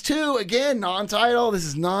Owens 2, again, non-title. This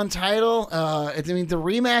is non-title. The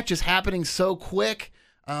rematch is happening so quick.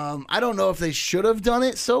 I don't know if they should have done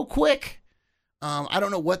it so quick. I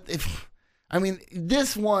don't know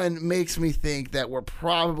this one makes me think that we're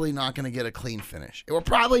probably not going to get a clean finish. We're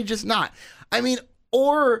probably just not.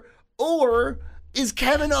 Or is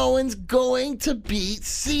Kevin Owens going to beat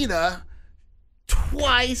Cena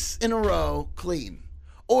twice in a row clean?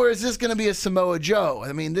 Or is this going to be a Samoa Joe?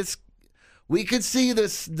 We could see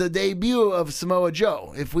the debut of Samoa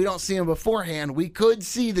Joe. If we don't see him beforehand, we could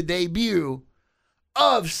see the debut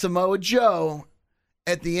of Samoa Joe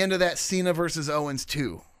at the end of that Cena versus Owens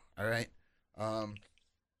 2. All right.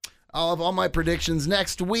 I'll have all my predictions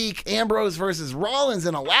next week. Ambrose versus Rollins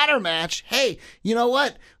in a ladder match. Hey, you know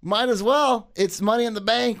what? Might as well. It's Money in the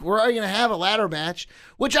Bank. We're already going to have a ladder match,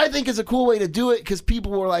 which I think is a cool way to do it because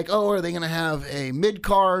people were like, oh, are they going to have a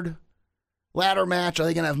mid-card ladder match? Are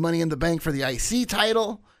they going to have Money in the Bank for the IC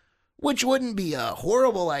title? which wouldn't be a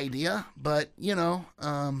horrible idea, but,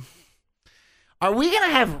 are we going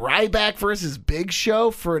to have Ryback versus Big Show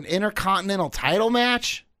for an Intercontinental title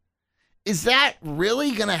match? Is that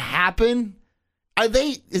really going to happen?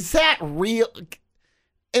 Is that real?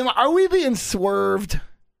 Are we being swerved?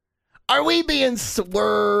 Are we being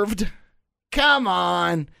swerved? Come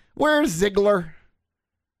on. Where's Ziggler?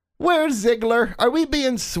 Where's Ziggler? Are we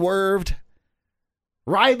being swerved?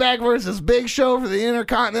 Ryback versus Big Show for the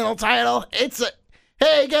Intercontinental title.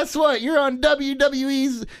 Hey, guess what? You're on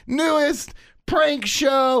WWE's newest prank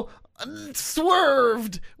show,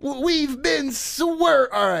 Swerved. We've been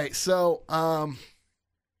swerved. All right, so,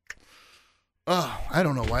 I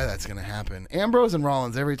don't know why that's going to happen. Ambrose and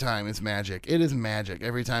Rollins, every time, it's magic. It is magic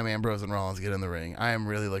every time Ambrose and Rollins get in the ring. I am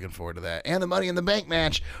really looking forward to that. And the Money in the Bank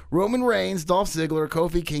match, Roman Reigns, Dolph Ziggler,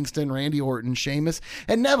 Kofi Kingston, Randy Orton, Sheamus,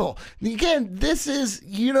 and Neville. Again, this is,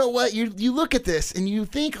 you know what, you look at this and you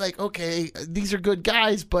think like, okay, these are good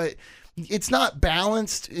guys, but it's not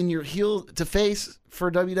balanced in your heel to face for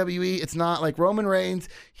WWE. It's not like Roman Reigns.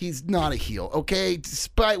 He's not a heel, okay?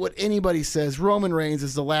 Despite what anybody says, Roman Reigns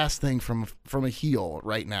is the last thing from a heel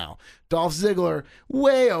right now. Dolph Ziggler,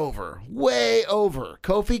 way over.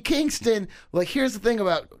 Kofi Kingston, like, here's the thing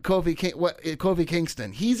about Kofi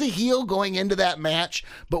Kingston. He's a heel going into that match,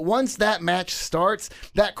 but once that match starts,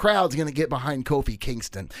 that crowd's going to get behind Kofi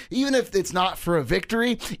Kingston. Even if it's not for a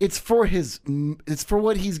victory, it's for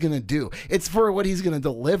what he's going to do. It's for what he's going to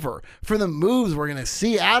deliver, for the moves we're going to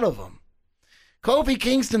see out of him. Kofi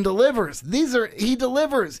Kingston delivers. He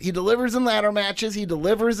delivers. He delivers in ladder matches. He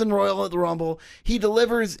delivers in Royal Rumble. He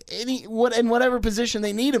delivers in whatever position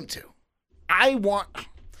they need him to.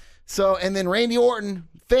 And then Randy Orton,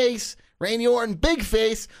 face. Randy Orton, big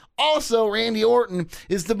face. Also, Randy Orton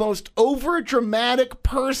is the most over-dramatic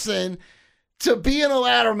person to be in a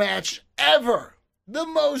ladder match ever. The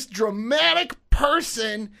most dramatic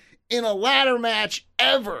person in a ladder match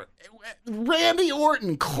ever. Randy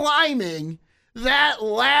Orton climbing that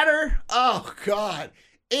ladder. Oh, God.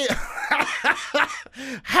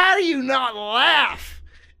 How do you not laugh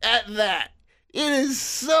at that? It is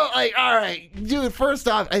so, like, all right, dude, first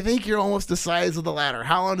off, I think you're almost the size of the ladder.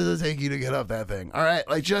 How long does it take you to get up that thing? All right,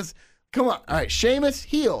 like, just, come on. All right, Sheamus,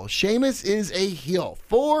 heel. Sheamus is a heel,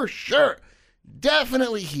 for sure.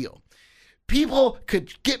 Definitely heel. People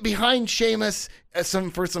could get behind Sheamus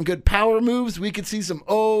for some good power moves. We could see some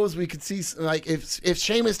O's. We could see, like, if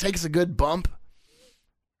Sheamus takes a good bump,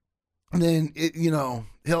 then,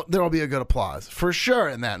 there'll be a good applause, for sure,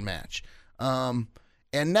 in that match. And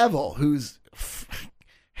Neville, who's,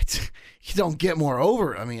 you don't get more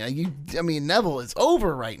over. I mean, Neville is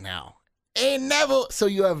over right now. And Neville, so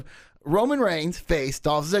you have Roman Reigns, face.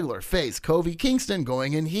 Dolph Ziggler, face. Kofi Kingston,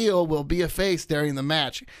 going in heel, will be a face during the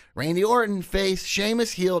match. Randy Orton, face.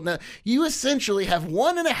 Sheamus, heel. Now, you essentially have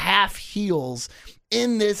 1.5 heels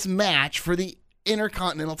in this match for the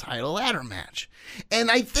Intercontinental title ladder match. And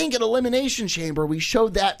I think at Elimination Chamber, we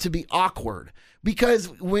showed that to be awkward. Because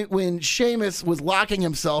when Sheamus was locking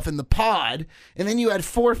himself in the pod, and then you had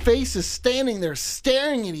 4 faces standing there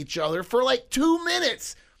staring at each other for like 2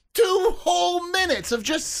 minutes. 2 whole minutes of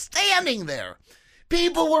just standing there.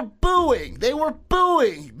 People were booing. They were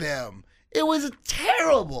booing them. It was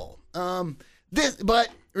terrible. But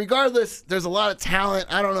regardless, there's a lot of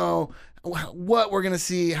talent. I don't know what we're going to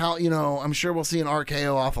see, how, I'm sure we'll see an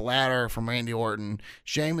RKO off a ladder from Randy Orton.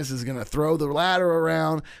 Sheamus is going to throw the ladder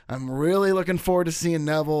around. I'm really looking forward to seeing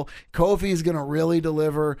Neville. Kofi is going to really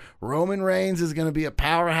deliver. Roman Reigns is going to be a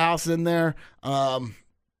powerhouse in there. And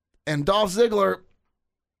Dolph Ziggler,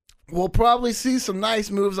 we'll probably see some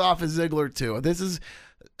nice moves off of Ziggler too.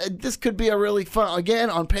 This could be a really fun,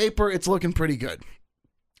 again, on paper, it's looking pretty good.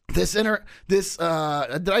 Did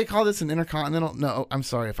I call this an Intercontinental? No, I'm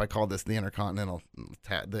sorry if I called this the Intercontinental.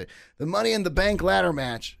 The Money in the Bank ladder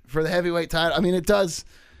match for the heavyweight title. I mean, it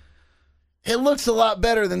looks a lot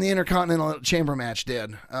better than the Intercontinental Chamber match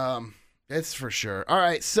did. It's for sure. All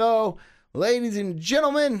right, so ladies and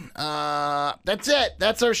gentlemen, that's it.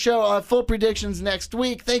 That's our show. I'll have full predictions next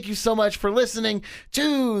week. Thank you so much for listening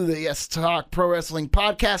to the Yes Talk Pro Wrestling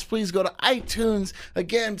Podcast. Please go to iTunes.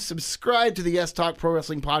 Again, subscribe to the Yes Talk Pro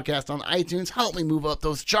Wrestling Podcast on iTunes. Help me move up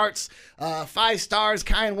those charts. 5 stars,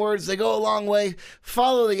 kind words, they go a long way.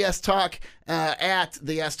 Follow the Yes Talk at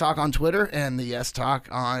the Yes Talk on Twitter and the Yes Talk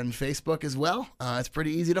on Facebook as well. It's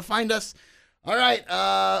pretty easy to find us. All right,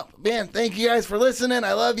 man, thank you guys for listening.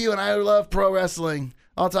 I love you, and I love pro wrestling.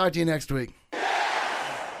 I'll talk to you next week.